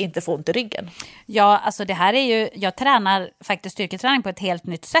inte få ont i ryggen. Ja, alltså det här är ju, jag tränar faktiskt styrketräning på ett helt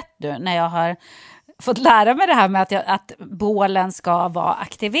nytt sätt nu när jag har fått lära mig det här med att bålen ska vara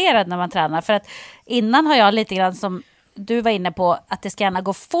aktiverad när man tränar. För att innan har jag lite grann, som du var inne på, att det ska gärna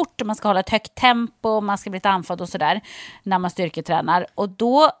gå fort och man ska hålla ett högt tempo och man ska bli andfådd och sådär när man styrketränar. Och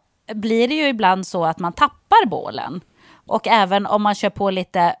då blir det ju ibland så att man tappar bålen. Och även om man kör på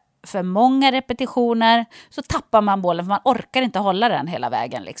lite för många repetitioner så tappar man bålen, för man orkar inte hålla den hela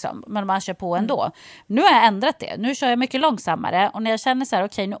vägen liksom. Men man kör på ändå. Nu har jag ändrat det. Nu kör jag mycket långsammare, och när jag känner så här,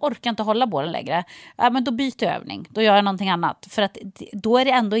 okej, nu orkar jag inte hålla bålen längre, ja, men då byter jag övning. Då gör jag någonting annat, för att då är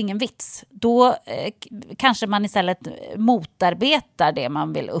det ändå ingen vits. Då kanske man istället motarbetar det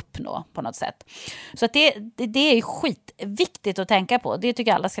man vill uppnå på något sätt. Så att det är skitviktigt att tänka på. Det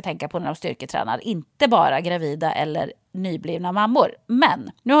tycker jag alla ska tänka på när de styrketränar, inte bara gravida eller nyblivna mammor.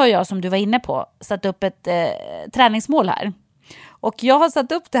 Men nu har jag, som du var inne på, satt upp ett träningsmål här. Och jag har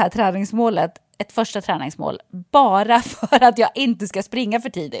satt upp det här träningsmålet, ett första träningsmål, bara för att jag inte ska springa för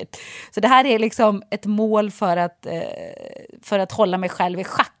tidigt. Så det här är liksom ett mål för att hålla mig själv i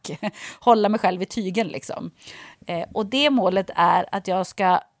schack. Hålla mig själv i tygen liksom. Och det målet är att jag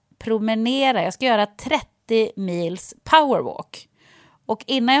ska promenera. Jag ska göra 30 mils powerwalk. Och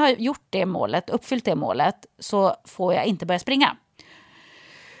innan jag har gjort det målet, uppfyllt det målet, så får jag inte börja springa.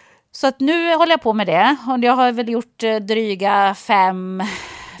 Så att nu håller jag på med det. Och jag har väl gjort dryga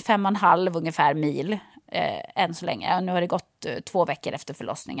 5,5 ungefär mil än så länge. Nu har det gått 2 veckor efter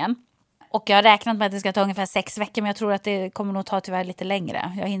förlossningen. Och jag har räknat med att det ska ta ungefär 6 veckor, men jag tror att det kommer nog ta tyvärr lite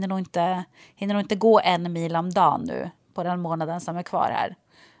längre. Jag hinner nog inte gå 1 mil om dagen nu på den månaden som är kvar här.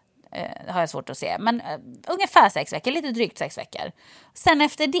 Det har jag svårt att se. Men ungefär 6 veckor, lite drygt 6 veckor. Sen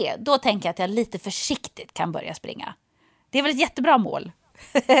efter det, då tänker jag att jag lite försiktigt kan börja springa. Det är väl ett jättebra mål?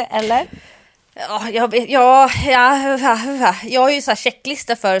 Eller? Ja, jag har ju så här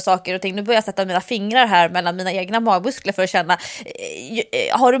checklista för saker och ting. Nu börjar jag sätta mina fingrar här mellan mina egna magmuskler för att känna.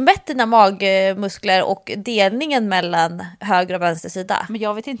 Har du mätt dina magmuskler och delningen mellan höger och vänster sida? Men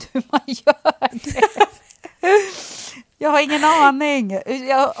jag vet inte hur man gör det. Jag har ingen aning.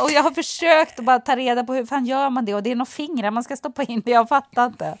 Jag har försökt att bara ta reda på hur fan gör man det. Och det är några fingrar man ska stoppa in. Jag fattar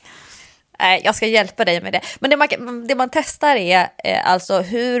inte. Nej, jag ska hjälpa dig med det. Men det man testar är alltså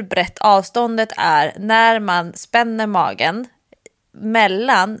hur brett avståndet är när man spänner magen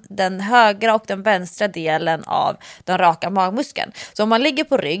mellan den högra och den vänstra delen av den raka magmuskeln. Så om man ligger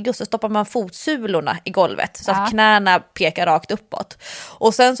på rygg och så stoppar man fotsulorna i golvet så att knäna pekar rakt uppåt.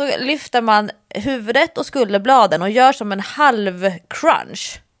 Och sen så lyfter man huvudet och skulderbladen och gör som en halv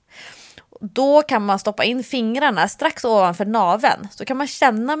crunch. Då kan man stoppa in fingrarna strax ovanför naveln. Så kan man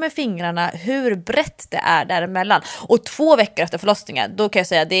känna med fingrarna hur brett det är däremellan. Och 2 veckor efter förlossningen, då kan jag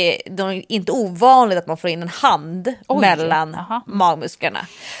säga att det är inte ovanligt att man får in en hand mellan magmusklerna.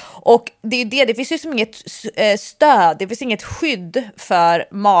 Och det är det finns ju som inget stöd, det finns inget skydd för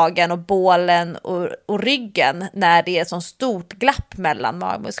magen och bålen och ryggen när det är ett så stort glapp mellan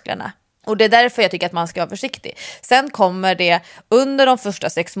magmusklerna. Och det är därför jag tycker att man ska vara försiktig. Sen kommer det under de första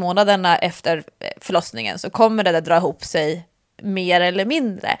 6 månaderna efter förlossningen, så kommer det att dra ihop sig mer eller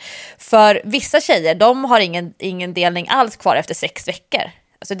mindre. För vissa tjejer, de har ingen delning alls kvar efter 6 veckor.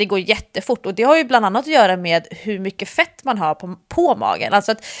 Alltså det går jättefort, och det har ju bland annat att göra med hur mycket fett man har på magen.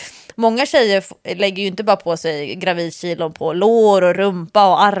 Alltså att många tjejer lägger ju inte bara på sig gravidkilon på lår och rumpa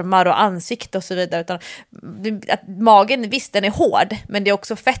och armar och ansikte och så vidare, utan att magen, visst den är hård, men det är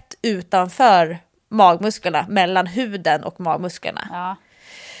också fett utanför magmusklerna, mellan huden och magmusklerna. Ja.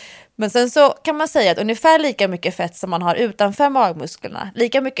 Men sen så kan man säga att ungefär lika mycket fett som man har utanför magmusklerna,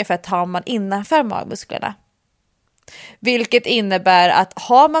 lika mycket fett har man innanför magmusklerna. Vilket innebär att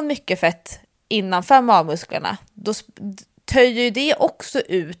har man mycket fett innanför magmusklerna, då töjer ju det också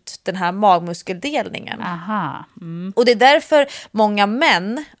ut den här magmuskeldelningen. Aha. Och det är därför många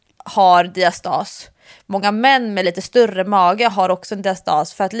män har diastas. Många män med lite större mage har också en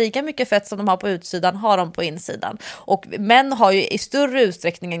diastas, för att lika mycket fett som de har på utsidan har de på insidan. Och män har ju i större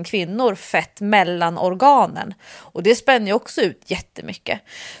utsträckning än kvinnor fett mellan organen. Och det spänner ju också ut jättemycket.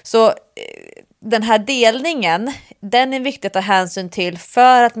 Så den här delningen, den är viktig att ta hänsyn till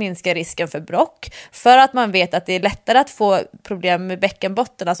för att minska risken för bråck. För att man vet att det är lättare att få problem med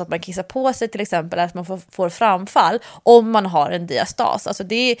bäckenbotten, alltså att man kissar på sig till exempel, att man får framfall om man har en diastas. Alltså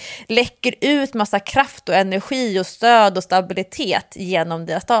det läcker ut massa kraft och energi och stöd och stabilitet genom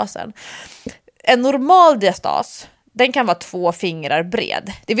diastasen. En normal diastas, den kan vara 2 fingrar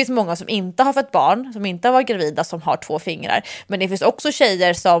bred. Det finns många som inte har fått barn, som inte har varit gravida, som har 2 fingrar. Men det finns också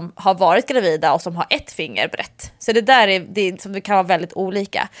tjejer som har varit gravida och som har 1 finger brett. Så det där det kan vara väldigt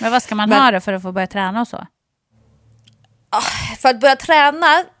olika. Men vad ska man ha då för att få börja träna och så? För att börja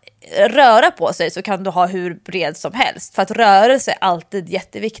träna, röra på sig, så kan du ha hur bred som helst. För att rörelse är alltid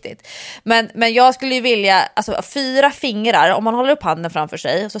jätteviktigt. Men jag skulle ju vilja, alltså 4 fingrar, om man håller upp handen framför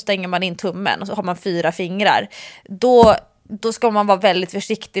sig och så stänger man in tummen och så har man 4 fingrar. Då ska man vara väldigt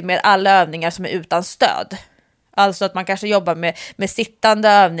försiktig med alla övningar som är utan stöd. Alltså att man kanske jobbar med sittande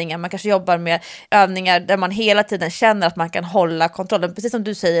övningar, man kanske jobbar med övningar där man hela tiden känner att man kan hålla kontrollen. Precis som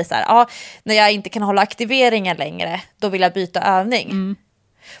du säger så här, när jag inte kan hålla aktiveringen längre, då vill jag byta övning.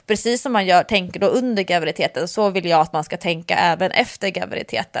 Precis som man tänker då under graviditeten, så vill jag att man ska tänka även efter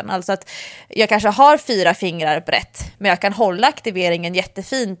graviditeten. Alltså att jag kanske har 4 fingrar brett, men jag kan hålla aktiveringen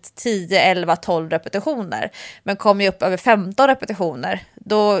jättefint 10, 11, 12 repetitioner. Men kommer jag upp över 15 repetitioner,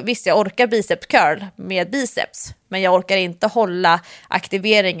 då visst, jag orkar biceps curl med biceps, men jag orkar inte hålla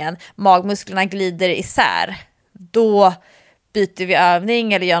aktiveringen. Magmusklerna glider isär. Då byter vi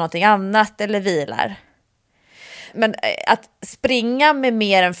övning eller gör någonting annat eller vilar. Men att springa med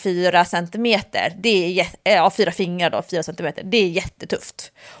mer än 4 centimeter, det är 4 fingrar då, 4 centimeter, det är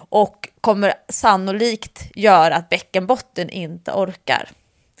jättetufft. Och kommer sannolikt göra att bäckenbotten inte orkar.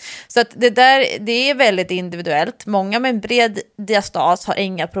 Så att det är väldigt individuellt. Många med en bred diastas har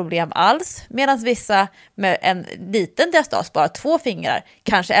inga problem alls, medan vissa med en liten diastas, bara 2 fingrar,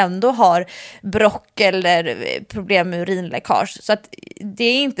 kanske ändå har bråck eller problem med urinläckage. Så att det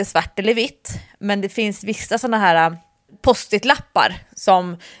är inte svart eller vitt, men det finns vissa sådana här post-it-lappar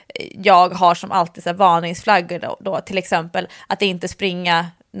som jag har som alltid så varningsflaggor då, till exempel att inte springa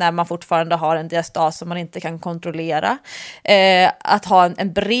när man fortfarande har en diastas som man inte kan kontrollera. Att ha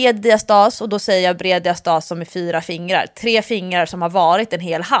en bred diastas, och då säger jag bred diastas som är 4 fingrar. 3 fingrar som har varit en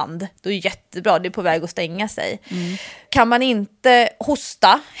hel hand, då är det jättebra, det är på väg att stänga sig. Kan man inte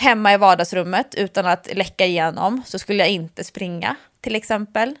hosta hemma i vardagsrummet utan att läcka igenom, så skulle jag inte springa till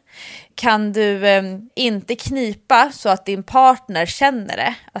exempel. Kan du inte knipa så att din partner känner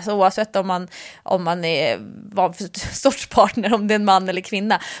det, alltså oavsett om man är vad för sorts partner, om det är en man eller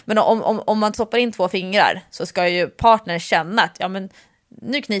kvinna, men om man stoppar in 2 fingrar, så ska ju partnern känna att men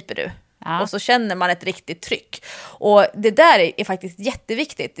nu kniper du. Ja. Och så känner man ett riktigt tryck. Och det där är faktiskt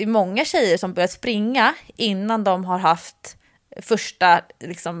jätteviktigt. Det är många tjejer som börjar springa innan de har haft första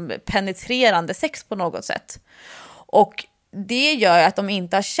penetrerande sex på något sätt. Och det gör att de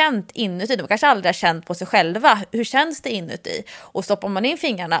inte har känt inuti. De kanske aldrig har känt på sig själva. Hur känns det inuti? Och stoppar man in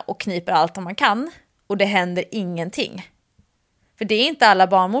fingrarna och kniper allt man kan, och det händer ingenting. För det är inte alla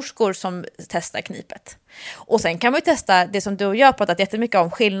barnmorskor som testar knipet. Och sen kan man ju testa det som du och jag har pratat jättemycket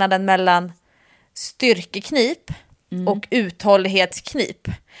om, skillnaden mellan styrkeknip och uthållighetsknip.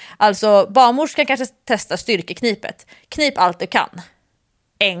 Alltså barnmorskan kanske testar styrkeknipet. Knip allt du kan.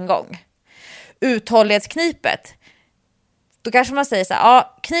 En gång. Uthållighetsknipet, då kanske man säger så här,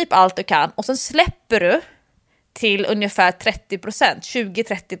 knip allt du kan, och sen släpper du till ungefär 30%,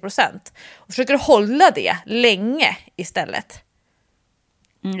 20-30%. Och försöker hålla det länge istället.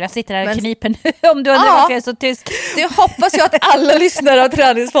 Jag sitter här och kniper nu, om du undrar varför jag är så tyst. Det hoppas jag att alla lyssnare av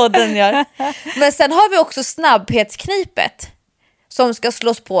Träningspodden gör. Men sen har vi också snabbhetsknipet, som ska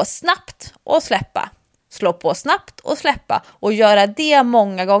slås på snabbt och släppa. Slå på snabbt och släppa, och göra det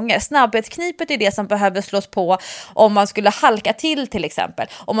många gånger. Snabbhetsknipet är det som behöver slås på om man skulle halka till exempel.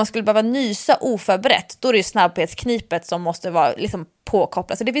 Om man skulle behöva nysa oförberett, då är det snabbhetsknipet som måste vara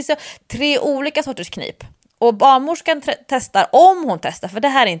påkopplat. Så det finns 3 olika sorters knip. Och barnmorskan testar, om hon testar, för det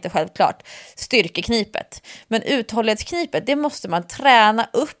här är inte självklart, styrkeknipet. Men uthållighetsknipet, det måste man träna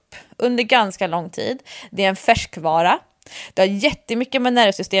upp under ganska lång tid. Det är en färskvara. Det har jättemycket med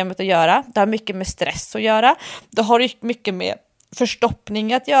nervsystemet att göra. Det har mycket med stress att göra. Det har mycket med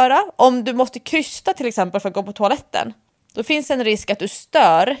förstoppning att göra. Om du måste krysta till exempel för att gå på toaletten, då finns en risk att du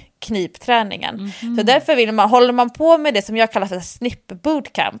stör knipträningen. Så därför håller man på med det som jag kallar för snip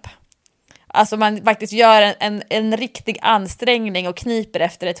bootcamp. Alltså man faktiskt gör en riktig ansträngning och kniper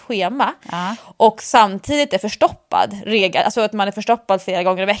efter ett schema. Och samtidigt är förstoppad. Alltså att man är förstoppad flera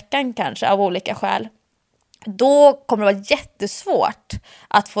gånger i veckan kanske av olika skäl. Då kommer det vara jättesvårt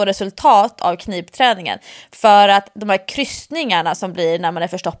att få resultat av knipträningen. För att de här kryssningarna som blir när man är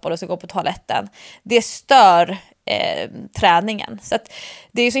förstoppad och ska gå på toaletten, det stör träningen. Så att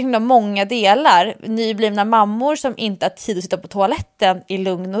det är så himla många delar. Nyblivna mammor som inte har tid att sitta på toaletten i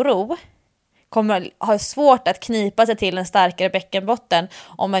lugn och ro kommer ha svårt att knipa sig till en starkare bäckenbotten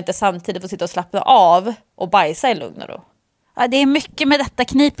om man inte samtidigt får sitta och slappna av och bajsa i lugn och ro. Ja, det är mycket med detta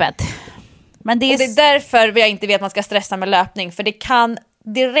knipet. Men det är därför jag inte vet att man ska stressa med löpning, för det kan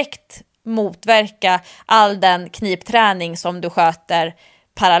direkt motverka all den knipträning som du sköter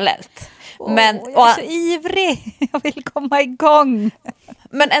parallellt. Jag är så ivrig, jag vill komma igång.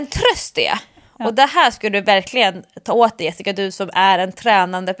 Men en tröst är, och det här skulle du verkligen ta åt dig, Jessica, du som är en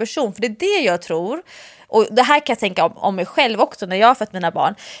tränande person, för det är det jag tror. Och det här kan jag tänka om mig själv också när jag har fått mina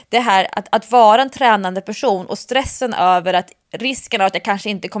barn. Det här att vara en tränande person och stressen över att risken av att jag kanske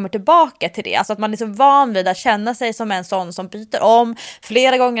inte kommer tillbaka till det. Alltså att man är så van vid att känna sig som en sån som byter om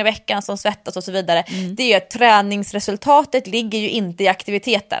flera gånger i veckan, som svettas och så vidare. Det är ju att träningsresultatet ligger ju inte i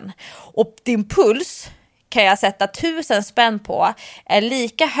aktiviteten. Och din puls kan jag sätta 1000 spänn på är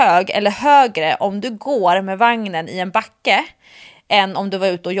lika hög eller högre om du går med vagnen i en backe än om du var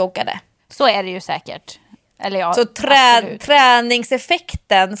ute och joggade. Så är det ju säkert. Eller ja, så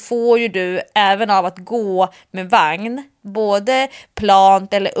träningseffekten får ju du även av att gå med vagn, både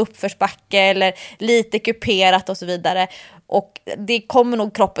plant eller uppförsbacke eller lite kuperat och så vidare. Och det kommer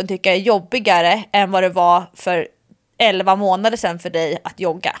nog kroppen tycka är jobbigare än vad det var för 11 månader sedan för dig att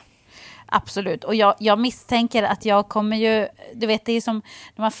jogga. Absolut, och jag misstänker att jag kommer ju, du vet, det är som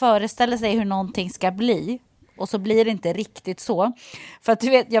när man föreställer sig hur någonting ska bli. Och så blir det inte riktigt så. För att du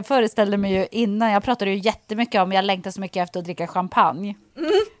vet, jag föreställde mig ju innan, jag pratade ju jättemycket om, jag längtar så mycket efter att dricka champagne.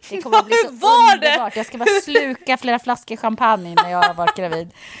 Det kommer att bli så underbart. Jag ska bara sluka flera flaskor champagne när jag har varit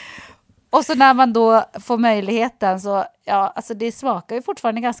gravid. Och så när man då får möjligheten så, ja, alltså det smakar ju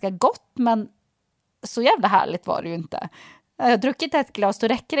fortfarande ganska gott, men så jävla härligt var det ju inte. Jag har druckit ett glas, då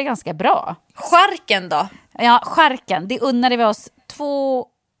räcker det ganska bra. Charken då? Ja, charken. Det unnade vi oss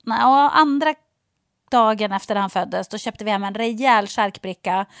andra dagen efter han föddes, då köpte vi hem en rejäl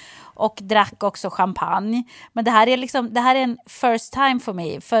charkbricka och drack också champagne. Men det här är en first time för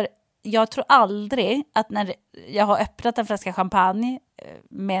mig, för jag tror aldrig att när jag har öppnat en flaska champagne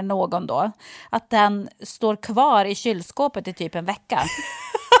med någon då, att den står kvar i kylskåpet i typ en vecka.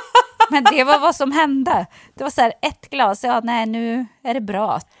 Men det var vad som hände. Det var så här, ett glas, nu är det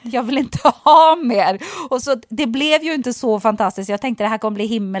bra. Jag vill inte ha mer. Och så det blev ju inte så fantastiskt. Jag tänkte det här kommer bli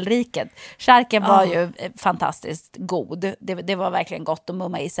himmelriket. Charken var ju fantastiskt god. Det var verkligen gott att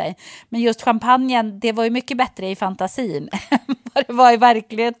mumma i sig. Men just champagnen, det var ju mycket bättre i fantasin än vad det var i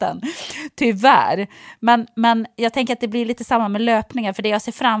verkligheten. Tyvärr. Men jag tänker att det blir lite samma med löpningar. För det jag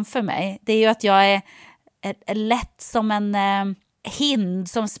ser framför mig, det är ju att jag är lätt som en hind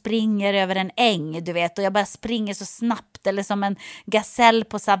som springer över en äng, du vet, och jag bara springer så snabbt, eller som en gasell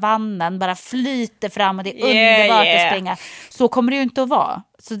på savannen, bara flyter fram och det är underbart att springa. Så kommer det ju inte att vara.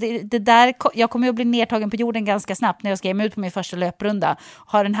 Så det där, jag kommer ju att bli nedtagen på jorden ganska snabbt när jag ska ge mig ut på min första löprunda,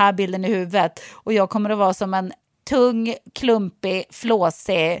 har den här bilden i huvudet, och jag kommer att vara som en tung, klumpig,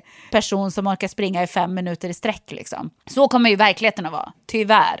 flåsig person som orkar springa i 5 minuter i sträck liksom. Så kommer ju verkligheten att vara,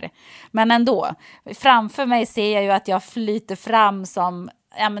 tyvärr. Men ändå, framför mig ser jag ju att jag flyter fram som,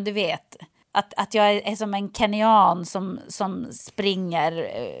 ja men du vet, att jag är som en kenyan som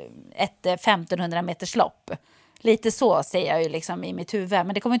springer ett 1500 meters lopp. Lite så ser jag ju liksom i mitt huvud,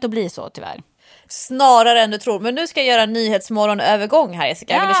 men det kommer inte att bli så tyvärr. Snarare än du tror. Men nu ska jag göra en nyhetsmorgon-övergång här,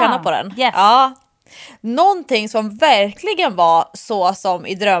 Jessica. Vill du känna på den? Yes. Ja. Någonting som verkligen var så som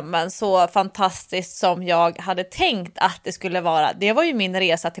i drömmen, så fantastiskt som jag hade tänkt att det skulle vara, det var ju min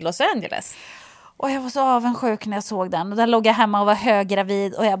resa till Los Angeles. Och jag var så avundsjuk när jag såg den. Och där låg jag hemma och var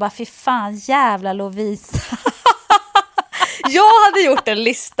höggravid. Och jag bara, fy fan, jävla Lovisa. Jag hade gjort en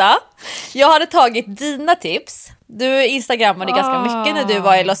lista. Jag hade tagit dina tips. Du instagrammade ganska mycket när du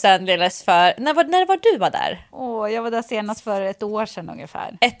var i Los Angeles för... När var du var där? Jag var där senast för 1 år sedan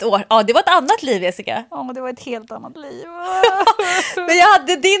ungefär. 1 år? Ja, det var ett annat liv, Jessica. Det var ett helt annat liv. Men jag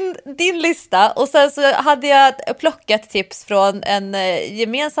hade din lista och sen så hade jag plockat tips från en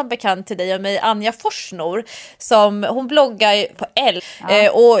gemensam bekant till dig och mig, Anja Forsnor, som hon bloggar på L.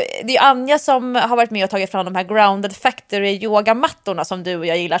 Och det är Anja som har varit med och tagit fram de här Grounded Factory yogamattorna som du och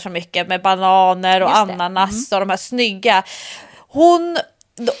jag gillar så mycket, med bananer och ananas och de här snygga.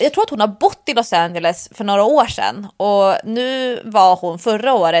 Jag tror att hon har bott i Los Angeles för några år sedan och nu var hon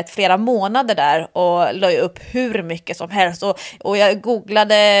förra året flera månader där och la upp hur mycket som helst och jag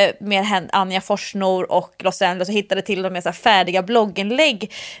googlade med Anja Forsnor och Los Angeles och hittade till och med så här färdiga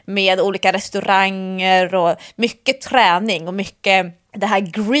blogginlägg med olika restauranger och mycket träning och mycket det här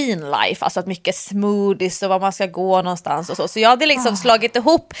green life, alltså att mycket smoothies och var man ska gå någonstans och så. Så jag hade liksom slagit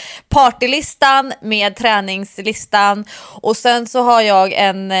ihop partylistan med träningslistan och sen så har jag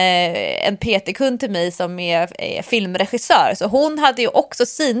en PT-kund till mig som är filmregissör. Så hon hade ju också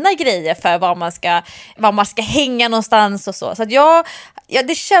sina grejer för var man ska hänga någonstans och så. Så att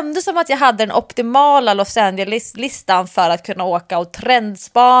det kändes som att jag hade den optimala Los Angeles-listan för att kunna åka och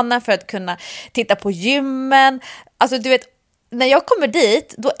trendspana, för att kunna titta på gymmen. Alltså du vet, när jag kommer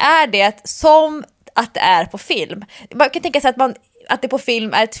dit, då är det som att det är på film. Man kan tänka sig att det på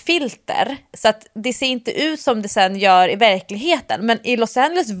film är ett filter, så att det ser inte ut som det sen gör i verkligheten. Men i Los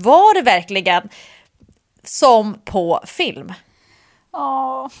Angeles var det verkligen som på film.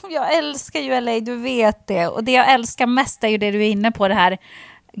 Jag älskar ju LA, du vet det. Och det jag älskar mest är ju det du är inne på, det här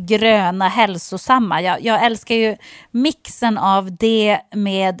gröna, hälsosamma. Jag älskar ju mixen av det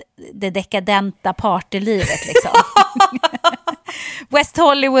med det dekadenta partylivet liksom. West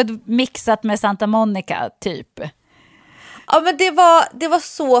Hollywood mixat med Santa Monica typ. Ja, men det var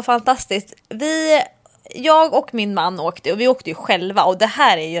så fantastiskt. Jag och min man åkte, och vi åkte ju själva, och det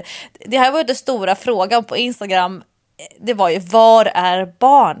här var ju den stora frågan på Instagram. Det var ju, var är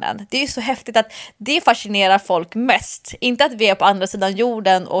barnen? Det är ju så häftigt att det fascinerar folk mest. Inte att vi är på andra sidan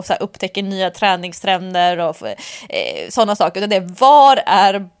jorden och så här upptäcker nya träningstrender och sådana saker. Utan det är, var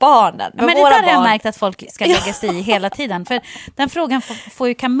är barnen? Men det där har jag märkt att folk ska lägga sig i hela tiden. För den frågan får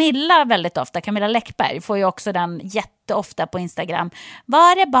ju Camilla väldigt ofta. Camilla Läckberg får ju också den jätteofta på Instagram.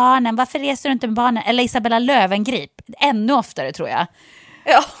 Var är barnen? Varför reser du inte med barnen? Eller Isabella Löwengrip. Ännu oftare tror jag.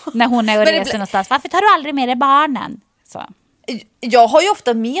 Ja. När hon är och reser någonstans. Varför tar du aldrig med dig barnen? Så. Jag har ju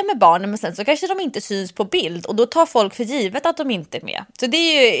ofta med barnen, men sen så kanske de inte syns på bild och då tar folk för givet att de inte är med. Så det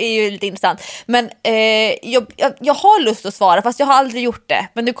är ju lite intressant. Men jag har lust att svara, fast jag har aldrig gjort det.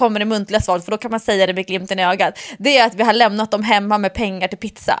 Men nu kommer det muntliga svaret, för då kan man säga det med glimten i ögat. Det är att vi har lämnat dem hemma med pengar till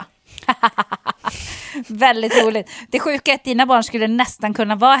pizza. Väldigt roligt. Det sjuka är att dina barn skulle nästan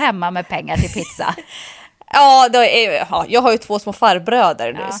kunna vara hemma med pengar till pizza. Ja, jag har ju 2 små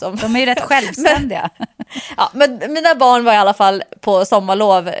farbröder nu. Ja, de är ju rätt självständiga. Men mina barn var i alla fall på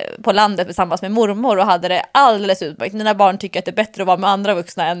sommarlov på landet tillsammans med mormor och hade det alldeles utmärkt. Mina barn tycker att det är bättre att vara med andra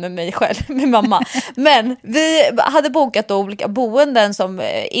vuxna än med mig själv, med mamma. Men vi hade bokat olika boenden som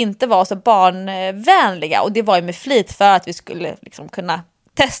inte var så barnvänliga, och det var ju med flit för att vi skulle liksom kunna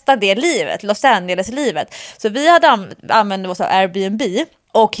testa det livet, Los Angeles-livet. Så vi hade använt oss av Airbnb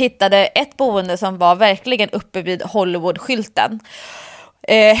och hittade ett boende som var verkligen uppe vid Hollywood-skylten.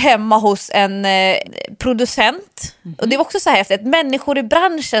 Hemma hos en producent. Och det var också så här häftigt, människor i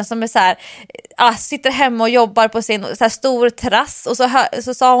branschen som är så här, sitter hemma och jobbar på sin så här stor terrass, och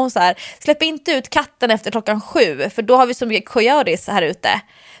så sa hon så här: släpp inte ut katten efter 7:00, för då har vi så mycket coyotes här ute.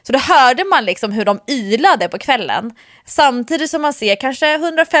 Så då hörde man liksom hur de ylade på kvällen, samtidigt som man ser kanske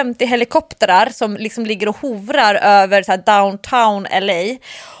 150 helikoptrar som liksom ligger och hovrar över så här downtown LA,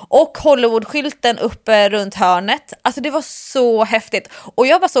 och Hollywood-skylten uppe runt hörnet. Alltså det var så häftigt. Och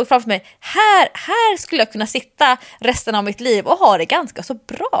jag bara såg framför mig, här skulle jag kunna sitta resten av mitt liv och ha det ganska så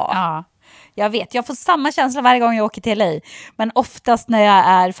bra. Ja. Jag vet, jag får samma känsla varje gång jag åker till LA. Men oftast när jag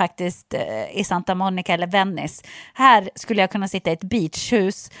är faktiskt i Santa Monica eller Venice. Här skulle jag kunna sitta i ett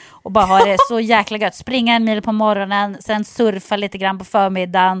beachhus och bara ha det så jäkla gött. Springa 1 mil på morgonen, sen surfa lite grann på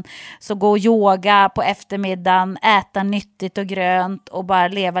förmiddagen. Så gå och yoga på eftermiddagen, äta nyttigt och grönt och bara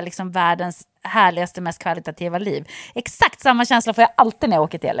leva liksom världens härligaste, mest kvalitativa liv. Exakt samma känsla får jag alltid när jag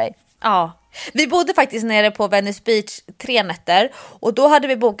åker till LA. Ja, vi bodde faktiskt nere på Venice Beach 3 nätter, och då hade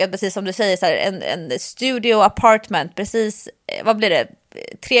vi bokat, precis som du säger, så här, en studio apartment precis, vad blir det,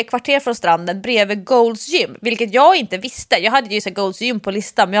 3 kvarter från stranden bredvid Gold's Gym, vilket jag inte visste. Jag hade ju så Gold's Gym på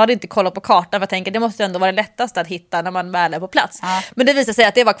listan, men jag hade inte kollat på kartan, för jag tänker det måste ändå vara det lättaste att hitta när man väl är på plats. Ja. Men det visade sig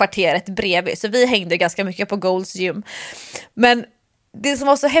att det var kvarteret bredvid, så vi hängde ganska mycket på Gold's Gym. Men det som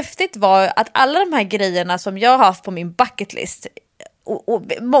var så häftigt var att alla de här grejerna som jag har haft på min bucketlist, och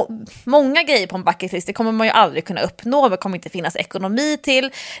många grejer på en bucketlist, det kommer man ju aldrig kunna uppnå. Det kommer inte finnas ekonomi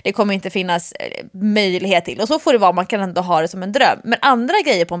till, det kommer inte finnas möjlighet till, och så får det vara, man kan ändå ha det som en dröm. Men andra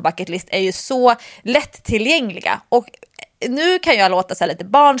grejer på en bucketlist är ju så lättillgängliga, och nu kan jag låta så här lite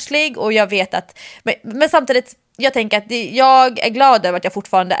barnslig, och jag vet att, men samtidigt jag tänker att jag är glad över att jag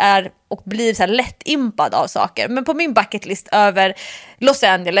fortfarande är och blir så här lätt impad av saker. Men på min bucketlist över Los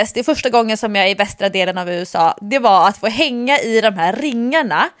Angeles, det är första gången som jag är i västra delen av USA, det var att få hänga i de här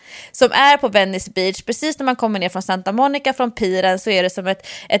ringarna som är på Venice Beach. Precis när man kommer ner från Santa Monica från piren så är det som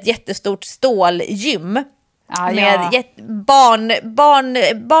ett jättestort stålgym. Med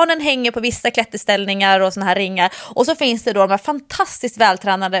barnen hänger på vissa klätterställningar och såna här ringar, och så finns det då de här fantastiskt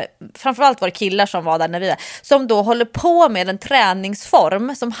vältränade, framförallt var det killar som var där när vi var, som då håller på med en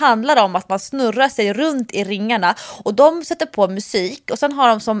träningsform som handlar om att man snurrar sig runt i ringarna, och de sätter på musik, och sen har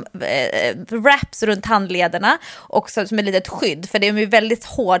de som wraps runt handlederna och som ett litet skydd, för det är ju väldigt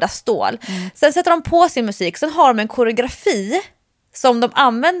hårda stål. Sen sätter de på sin musik, sen har de en koreografi som de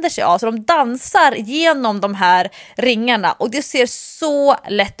använder sig av, så de dansar genom de här ringarna, och det ser så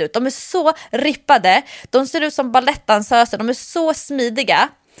lätt ut. De är så rippade, de ser ut som ballettdansöser, de är så smidiga.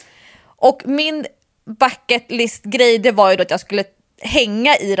 Och min bucketlist-grej, det var ju då att jag skulle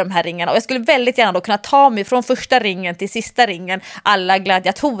hänga i de här ringarna, och jag skulle väldigt gärna då kunna ta mig från första ringen till sista ringen, alla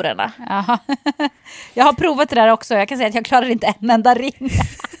gladiatorerna. Jaha. Jag har provat det där också, jag kan säga att jag klarar inte en enda ring.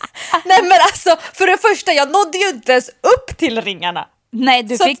 Nej men alltså, för det första, jag nådde ju inte ens upp till ringarna. Nej,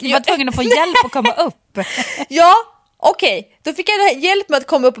 du var tvungen att få hjälp att komma upp. Ja, okej. Då fick jag hjälp med att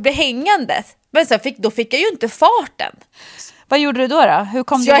komma upp och bli hängandes. Men sen fick jag ju inte farten. Vad gjorde du då? Hur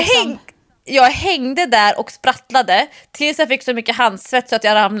kom så du liksom? Jag hängde där och sprattlade tills jag fick så mycket handsvett så att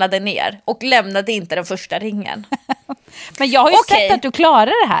jag ramlade ner och lämnade inte den första ringen. Men jag har ju sett att du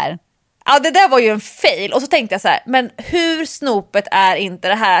klarar det här. Ja, det där var ju en fail. Och så tänkte jag så här, men hur snopet är inte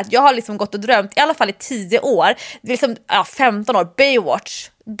det här? Jag har liksom gått och drömt, i alla fall i 10 år, liksom 15 år, Baywatch,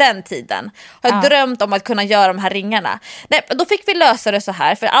 den tiden har jag drömt om att kunna göra de här ringarna. Nej, då fick vi lösa det så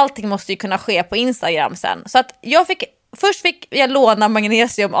här, för allting måste ju kunna ske på Instagram sen. Så att först fick jag låna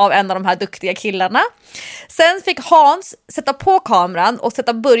magnesium av en av de här duktiga killarna. Sen fick Hans sätta på kameran och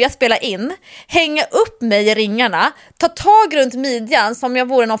börja spela in, hänga upp mig i ringarna, ta tag runt midjan som jag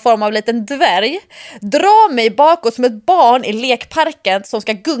vore någon form av liten dvärg, dra mig bakåt som ett barn i lekparken som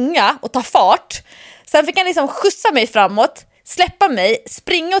ska gunga och ta fart. Sen fick han liksom skjutsa mig framåt, släppa mig,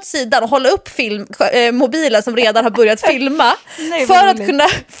 springa åt sidan och hålla upp mobilen som redan har börjat filma. Nej, för att kunna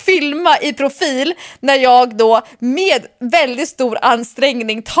filma i profil när jag då med väldigt stor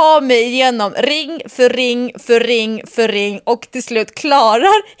ansträngning tar mig igenom ring för ring för ring för ring och till slut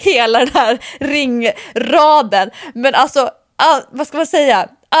klarar hela den här ringraden. Men alltså, vad ska man säga?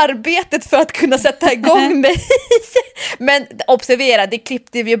 Arbetet för att kunna sätta igång mig. Men observera, det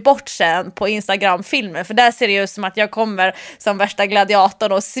klippte vi bort sen på Instagram-filmen, för där ser det ut som att jag kommer som värsta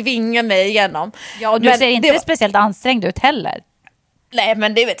gladiatorn och svingar mig igenom. Ja, och du ser inte speciellt ansträngd ut heller. Nej,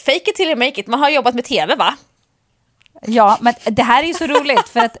 men det vet, fake it till you make it. Man har jobbat med tv, va? Ja, men det här är ju så roligt,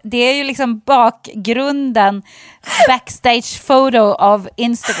 för att det är ju liksom bakgrunden, backstage photo av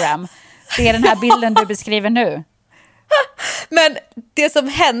Instagram. Det är den här bilden du beskriver nu. Men det som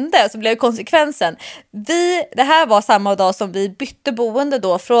hände, som blev konsekvensen, det här var samma dag som vi bytte boende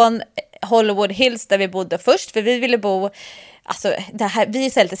då från Hollywood Hills där vi bodde först, för vi ville bo, alltså vi är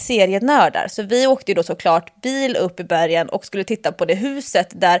så lite serienördar, så vi åkte ju då såklart bil upp i bergen och skulle titta på det huset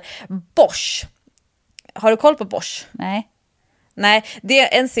där Bosch, har du koll på Bosch? Nej, det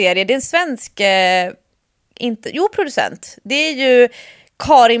är en serie, det är en svensk producent, det är ju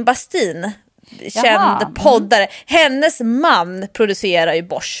Karin Bastin, känd poddare. Hennes man producerar ju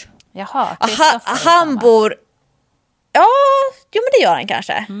Bosch. Jaha, han bor... Ja, men det gör han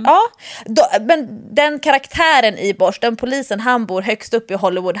kanske. Ja, men den karaktären i Bosch, den polisen, han bor högst upp i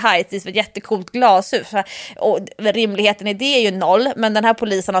Hollywood Heights i ett jättecoolt glashus. Och rimligheten i det är ju 0, men den här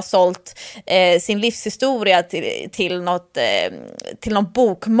polisen har sålt sin livshistoria till någon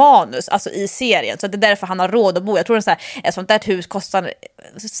bokmanus, alltså i serien. Så det är därför han har råd att bo. Jag tror att ett sånt där hus kostar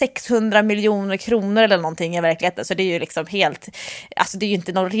 600 miljoner kronor eller någonting i verkligheten. Så det är ju liksom helt... Alltså det är ju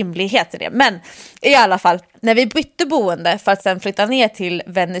inte någon rimlighet i det. Men i alla fall, när vi bytte boende för att sen flytta ner till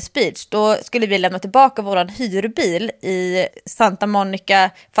Venice Beach, då skulle vi lämna tillbaka våran hyrbil i Santa Monica,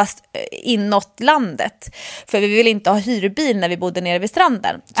 fast inåt landet. För vi ville inte ha hyrbil när vi bodde nere vid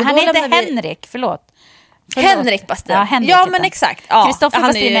stranden. Så han heter Henrik, förlåt. Henrik Bastin. Ja, Henrik, men exakt. Kristoffer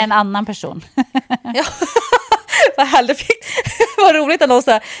Bastin är en annan person. Ja. Vad härligt. Vad roligt att någon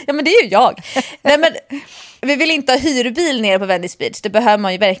sa, ja men det är ju jag. Nej men vi vill inte ha hyrbil ner på Venice Beach. Det behöver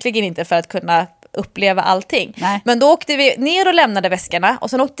man ju verkligen inte för att kunna uppleva allting. Nej. Men då åkte vi ner och lämnade väskorna och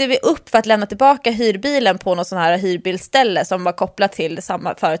sen åkte vi upp för att lämna tillbaka hyrbilen på något sån här hyrbilställe som var kopplat till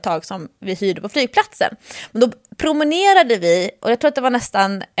samma företag som vi hyrde på flygplatsen. Men då promenerade vi, och jag tror att det var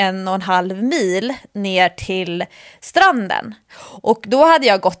nästan 1,5 mil ner till stranden. Och då hade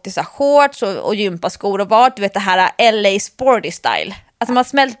jag gått i så här shorts och gympaskor och varit, du vet, det här LA sporty style. Alltså man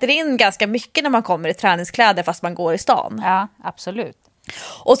smälter in ganska mycket när man kommer i träningskläder fast man går i stan. Ja, absolut.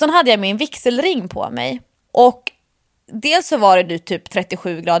 Och sen hade jag min vigselring på mig. Och dels så var det nu typ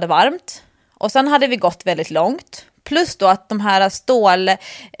 37 grader varmt. Och sen hade vi gått väldigt långt. Plus då att de här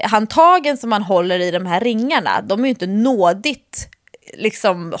stålhandtagen som man håller i de här ringarna, de är ju inte nådigt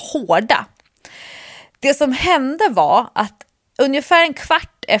liksom hårda. Det som hände var att ungefär en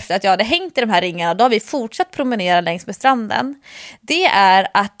kvart efter att jag hade hängt i de här ringarna, då har vi fortsatt promenera längs med stranden. Det är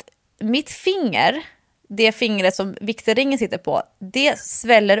att mitt finger, det fingret som vigselringen sitter på, det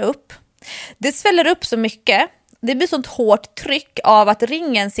sväller upp. Det sväller upp så mycket. Det blir sånt hårt tryck av att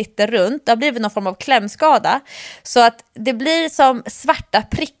ringen sitter runt. Det har blivit någon form av klämskada. Så att det blir som svarta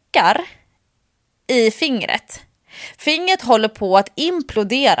prickar i fingret. Fingret håller på att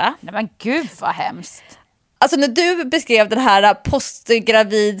implodera. Nej men gud vad hemskt. Alltså när du beskrev den här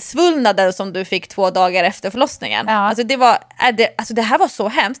postgravidsvullnaden som du fick 2 dagar efter förlossningen. Ja. Alltså det här var så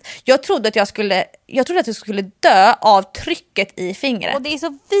hemskt. Jag trodde att jag skulle dö av trycket i fingret. Och det är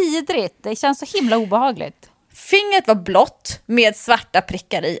så vidrigt. Det känns så himla obehagligt. Fingret var blått med svarta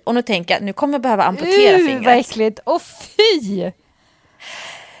prickar i. Och nu tänker jag, nu kommer jag behöva amputera fingret. Verkligen. Och fy!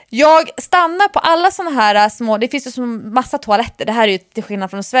 Jag stannar på alla såna här små, det finns ju så massa toaletter. Det här är ju till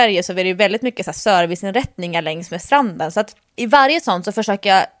skillnad från Sverige, så är det ju väldigt mycket så här serviceinrättningar längs med stranden. Så att i varje sånt så försöker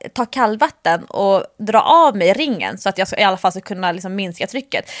jag ta kallvatten och dra av mig ringen så att jag i alla fall ska kunna liksom minska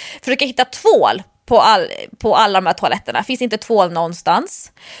trycket. Försöker hitta tvål på alla de här toaletterna. Finns inte tvål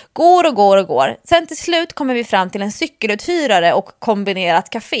någonstans. Går. Sen till slut kommer vi fram till en cykeluthyrare och kombinerat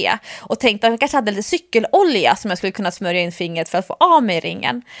café. Och tänkte att jag kanske hade lite cykelolja som jag skulle kunna smörja in fingret för att få av mig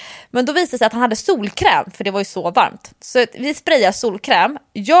ringen. Men då visade det sig att han hade solkräm, för det var ju så varmt. Så vi sprayar solkräm.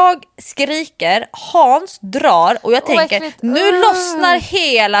 Jag skriker, Hans drar och jag tänker, nu lossnar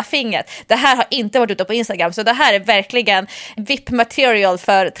hela fingret. Det här har inte varit ute på Instagram, så det här är verkligen VIP-material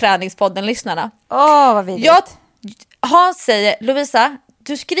för Träningspodden-lyssnarna. Vad vidrigt. Hans säger, Lovisa,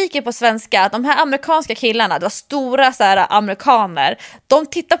 du skriker på svenska att de här amerikanska killarna, det var stora så här amerikaner, de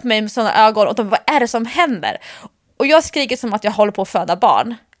tittar på mig med sådana ögon och de bara, vad är det som händer? Och jag skriker som att jag håller på att föda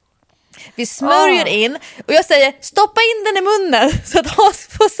barn. Vi smörjer in och jag säger, stoppa in den i munnen så att Hans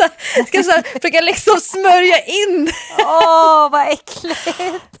ska försöka liksom smörja in. Vad äckligt.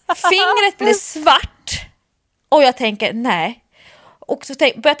 Fingret blir svart och jag tänker, nej. Och så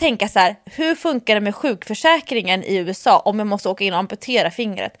börjar jag tänka så här, hur funkar det med sjukförsäkringen i USA om jag måste åka in och amputera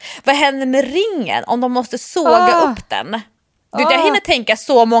fingret? Vad händer med ringen om de måste såga upp den? Jag hinner tänka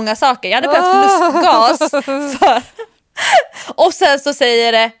så många saker. Jag hade behövt lustgas för. Och sen så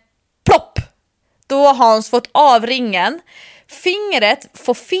säger det plopp. Då har Hans fått av ringen. Fingret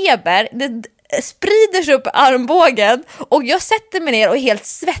får feber. Det sprider sig upp i armbågen. Och jag sätter mig ner och är helt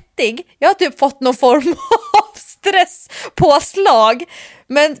svettig. Jag har typ fått någon form av stresspåslag.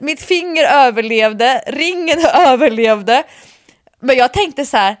 Men mitt finger överlevde. Ringen överlevde. Men jag tänkte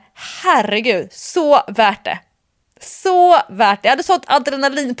så här, herregud, så värt det. Så värt det. Jag hade sånt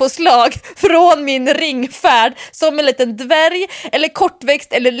adrenalinpåslag från min ringfärd som en liten dvärg eller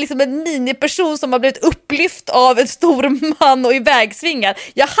kortväxt eller liksom en miniperson som har blivit upplyft av en stor man och ivägsvingad.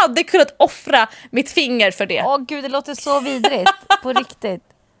 Jag hade kunnat offra mitt finger för det. Gud, det låter så vidrigt. På riktigt.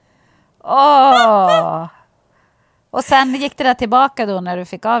 Och sen gick det där tillbaka då när du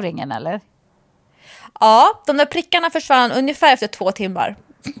fick av ringen, eller? Ja, de där prickarna försvann ungefär efter 2 timmar.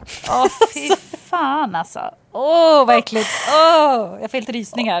 Fy fan alltså. Vad äckligt. Jag får helt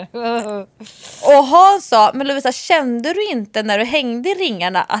rysningar. Och han sa, men Lovisa, kände du inte när du hängde i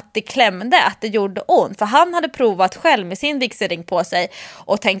ringarna att det klämde, att det gjorde ont? För han hade provat själv med sin vigselring på sig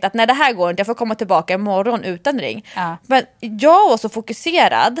och tänkt att nej, det här går inte, jag får komma tillbaka imorgon utan ring. Ja. Men jag var så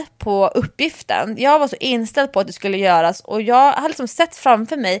fokuserad på uppgiften, jag var så inställd på att det skulle göras och jag hade liksom sett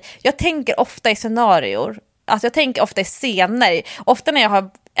framför mig, jag tänker ofta i scenarior. Alltså jag tänker ofta i scener. Ofta när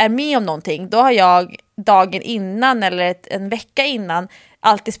jag är med om någonting, då har jag dagen innan eller en vecka innan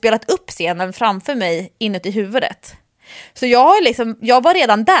alltid spelat upp scenen framför mig inuti huvudet. Så jag var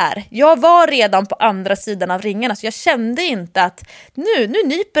redan där. Jag var redan på andra sidan av ringarna, så jag kände inte att nu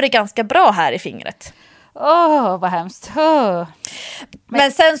nyper det ganska bra här i fingret. Vad hemskt.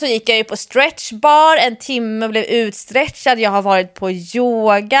 Men sen så gick jag ju på stretchbar, en timme blev utstretchad. Jag har varit på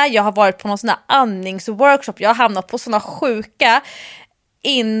yoga, jag har varit på någon sån här andningsworkshop. Jag har hamnat på såna sjuka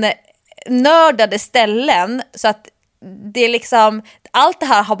innördade ställen så att det är liksom, allt det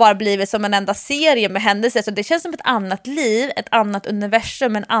här har bara blivit som en enda serie med händelser, så det känns som ett annat liv, ett annat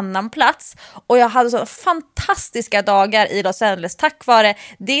universum, en annan plats. Och jag hade så fantastiska dagar i Los Angeles tack vare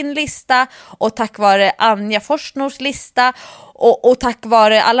din lista och tack vare Anja Forsnors lista och tack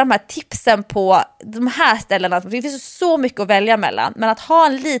vare alla de här tipsen på de här ställena. Det finns så mycket att välja mellan, men att ha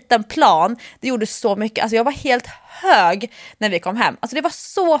en liten plan, det gjorde så mycket. Alltså jag var helt hög när vi kom hem. Alltså det var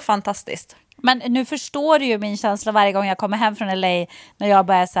så fantastiskt. Men nu förstår du ju min känsla varje gång jag kommer hem från LA när jag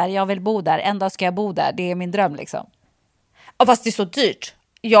börjar så här, jag vill bo där, en dag ska jag bo där, det är min dröm liksom. Ja, fast det är så dyrt.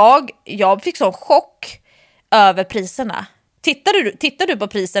 Jag fick sån chock över priserna. Tittar du på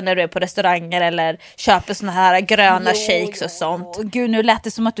priser när du är på restauranger eller köper såna här gröna shakes och sånt? Gud, nu lät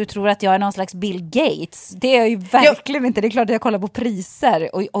det som att du tror att jag är någon slags Bill Gates. Det är jag ju verkligen inte. Det är klart att jag kollar på priser.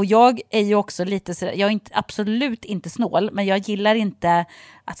 Och jag är ju också lite sådär, jag är absolut inte snål, men jag gillar inte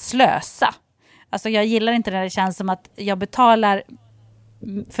att slösa. Alltså jag gillar inte när det känns som att jag betalar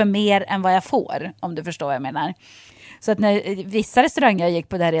för mer än vad jag får, om du förstår vad jag menar. Så att när vissa restauranger jag gick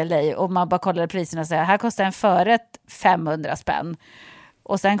på där i LA och man bara kollade priserna och säger här kostar en förrätt 500 spänn.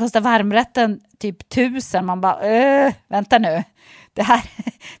 Och sen kostar varmrätten typ 1000. Man bara, vänta nu.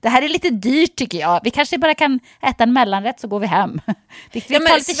 Det här är lite dyrt tycker jag. Vi kanske bara kan äta en mellanrätt så går vi hem. Vi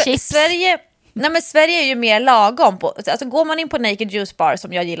tar lite chips. Sverige är ju mer lagom på, alltså går man in på Naked Juice Bar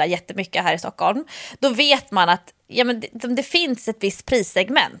som jag gillar jättemycket här i Stockholm, då vet man att det finns ett visst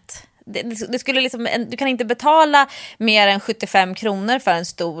prissegment. Det skulle liksom, du kan inte betala mer än 75 kronor för en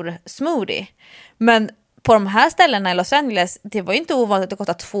stor smoothie. Men på de här ställena i Los Angeles, det var ju inte ovanligt att det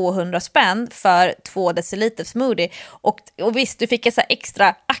kostade 200 spänn för 2 deciliter smoothie. Och visst, du fick ett så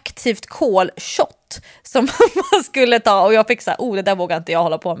extra aktivt kolshot som man skulle ta. Och jag fick så här, det där vågar inte jag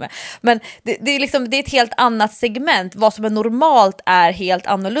hålla på med. Men det är liksom, det är ett helt annat segment. Vad som är normalt är helt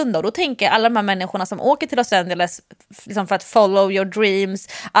annorlunda. Och då tänker jag alla de här människorna som åker till Los Angeles liksom för att follow your dreams,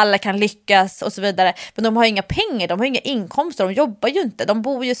 alla kan lyckas och så vidare. Men de har inga pengar, de har inga inkomster, de jobbar ju inte. De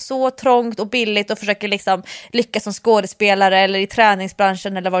bor ju så trångt och billigt och försöker liksom lyckas som skådespelare eller i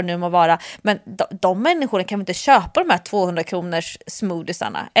träningsbranschen eller vad det nu må vara. Men de människorna kan inte köpa de här 200 kronors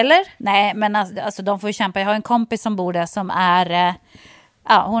smoothiesarna, eller? Nej, men alltså de får ju kämpa. Jag har en kompis som bor där som är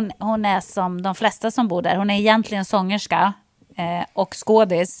hon är som de flesta som bor där. Hon är egentligen sångerska och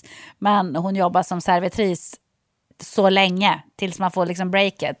skådis, men hon jobbar som servitris så länge tills man får liksom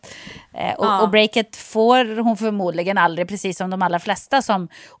breaket. Och breaket får hon förmodligen aldrig, precis som de allra flesta som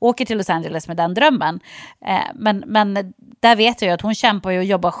åker till Los Angeles med den drömmen. Men där vet jag ju att hon kämpar och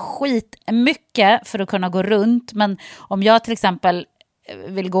jobbar skit mycket för att kunna gå runt. Men om jag till exempel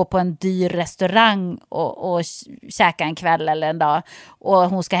vill gå på en dyr restaurang och käka en kväll eller en dag och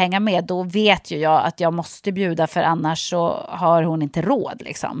hon ska hänga med, då vet ju jag att jag måste bjuda, för annars så har hon inte råd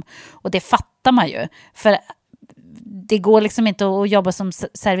liksom. Och det fattar man ju, för det går liksom inte att jobba som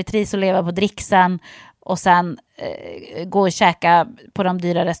servitris och leva på dricksen och sen gå och käka på de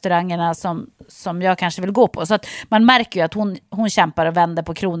dyra restaurangerna som jag kanske vill gå på. Så att man märker ju att hon kämpar och vänder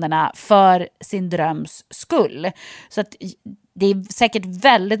på kronorna för sin dröms skull. Så att det är säkert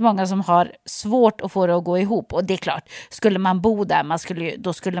väldigt många som har svårt att få det att gå ihop. Och det är klart, skulle man bo där,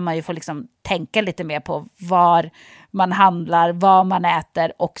 då skulle man ju få liksom tänka lite mer på var man handlar, vad man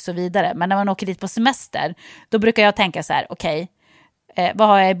äter och så vidare. Men när man åker dit på semester, då brukar jag tänka så här, okej, vad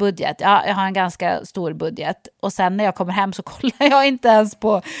har jag i budget? Ja, jag har en ganska stor budget. Och sen när jag kommer hem så kollar jag inte ens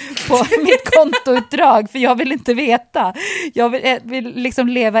på mitt kontoutdrag, för jag vill inte veta. Jag vill liksom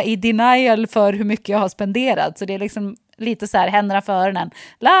leva i denial för hur mycket jag har spenderat. Så det är liksom lite så här, händerna för öronen.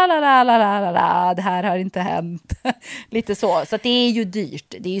 La, det här har inte hänt. Lite så. Så att det är ju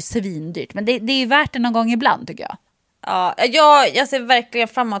dyrt. Det är ju svindyrt. Men det är ju värt det någon gång ibland, tycker jag. Ja, jag ser verkligen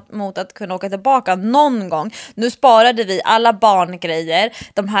fram emot att kunna åka tillbaka någon gång. Nu sparade vi alla barngrejer,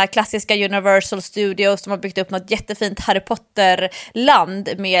 de här klassiska Universal Studios som har byggt upp något jättefint Harry Potter-land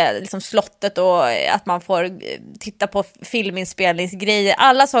med liksom slottet och att man får titta på filminspelningsgrejer.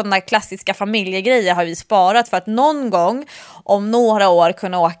 Alla sådana klassiska familjegrejer har vi sparat för att någon gång om några år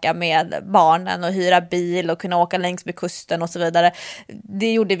kunna åka med barnen och hyra bil och kunna åka längs med kusten och så vidare.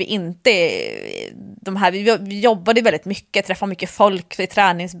 Det gjorde vi inte. Vi jobbade väldigt mycket, träffade mycket folk i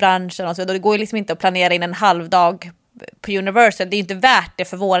träningsbranschen och så vidare. Det går ju liksom inte att planera in en halvdag på Universal. Det är inte värt det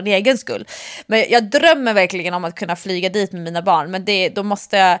för vår egen skull. Men jag drömmer verkligen om att kunna flyga dit med mina barn. Men då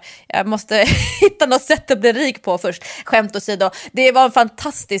måste jag måste hitta något sätt att bli rik på först. Skämt åsido. Det var en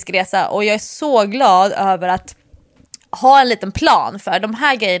fantastisk resa och jag är så glad över att ha en liten plan för de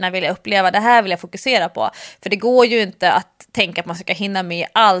här grejerna vill jag uppleva, det här vill jag fokusera på. För det går ju inte att tänka att man ska hinna med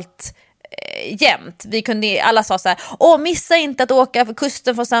allt jämt. Alla sa så här: missa inte att åka för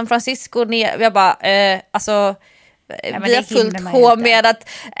kusten från San Francisco ner. Jag bara, vi har fullt sjå med att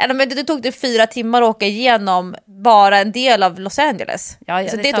det tog det 4 timmar att åka igenom bara en del av Los Angeles.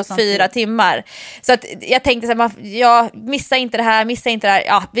 Så det tog 4 timmar. Så att jag tänkte så här, missa inte det här.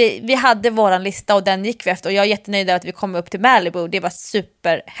 Ja, vi hade våran lista och den gick vi efter och jag är jättenöjd att vi kom upp till Malibu. Det var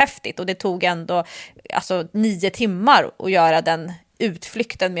superhäftigt och det tog ändå 9 timmar att göra den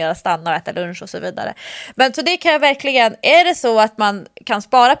utflykten med att stanna och äta lunch och så vidare. Men så det kan jag verkligen, är det så att man kan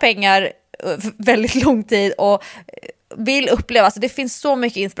spara pengar väldigt lång tid och vill uppleva, alltså det finns så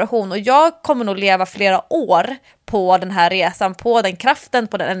mycket inspiration och jag kommer nog leva flera år på den här resan, på den kraften,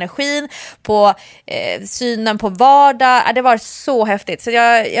 på den energin, på synen på vardag. Det var så häftigt. Så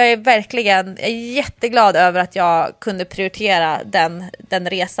jag är jätteglad över att jag kunde prioritera den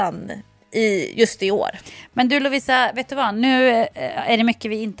resan just i år. Men du Lovisa, vet du vad? Nu är det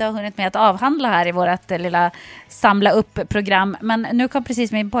mycket vi inte har hunnit med att avhandla här i vårt lilla samla upp-program. Men nu kom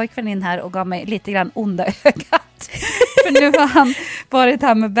precis min pojkvän in här och gav mig lite grann onda ögat. För nu har han varit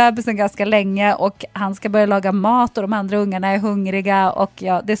här med bebisen ganska länge och han ska börja laga mat och de andra ungarna är hungriga och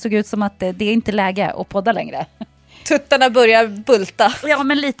det såg ut som att det är inte läge att podda längre. Tuttarna börjar bulta. Ja,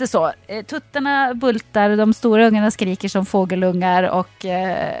 men lite så. Tuttarna bultar, de stora ungarna skriker som fågelungar och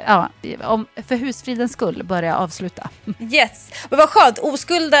för husfridens skull börjar jag avsluta. Yes, men vad skönt.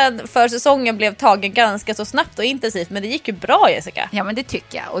 Oskulden för säsongen blev tagen ganska så snabbt och intensivt, men det gick ju bra, Jessica. Ja, men det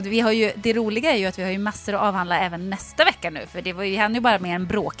tycker jag. Och det roliga är ju att vi har ju massor att avhandla även nästa vecka nu, för vi hann ju bara med en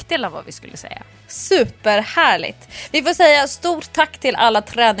bråkdel av vad vi skulle säga. Superhärligt. Vi får säga stort tack till alla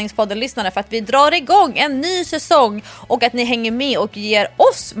Träningspodden-lyssnare för att vi drar igång en ny säsong och att ni hänger med och ger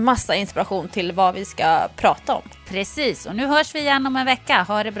oss massa inspiration till vad vi ska prata om. Precis, och nu hörs vi igen om en vecka.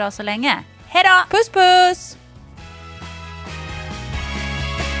 Ha det bra så länge. Hej då! Puss puss!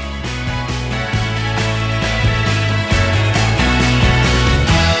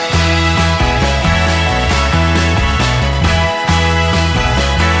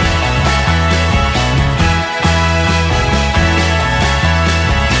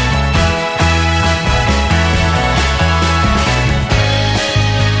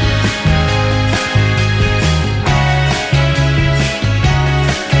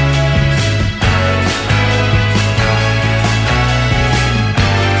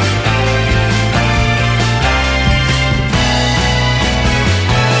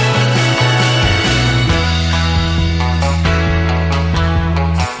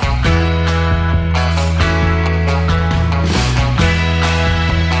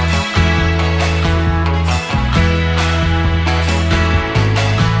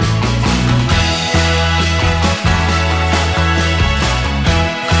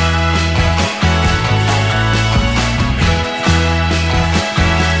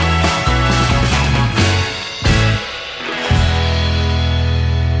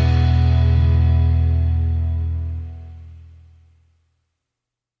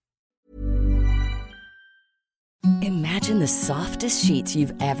 Imagine the softest sheets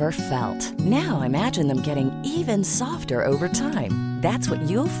you've ever felt. Now imagine them getting even softer over time. That's what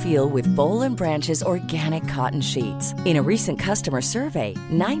you'll feel with Boll & Branch's organic cotton sheets. In a recent customer survey,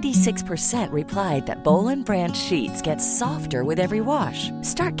 96% replied that Boll & Branch sheets get softer with every wash.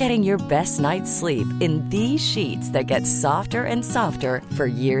 Start getting your best night's sleep in these sheets that get softer and softer for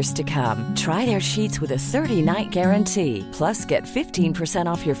years to come. Try their sheets with a 30-night guarantee. Plus, get 15%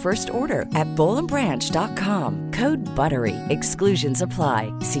 off your first order at bollandbranch.com. Code BUTTERY. Exclusions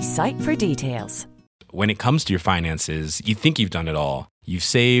apply. See site for details. When it comes to your finances, you think you've done it all. You've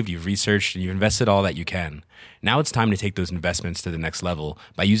saved, you've researched, and you've invested all that you can. Now it's time to take those investments to the next level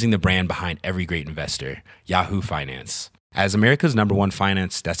by using the brand behind every great investor, Yahoo Finance. As America's #1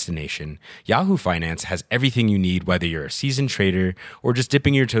 finance destination, Yahoo Finance has everything you need, whether you're a seasoned trader or just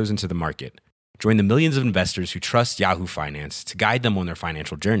dipping your toes into the market. Join the millions of investors who trust Yahoo Finance to guide them on their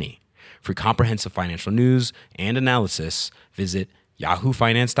financial journey. For comprehensive financial news and analysis, visit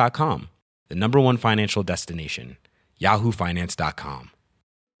yahoofinance.com. The #1 financial destination, yahoofinance.com.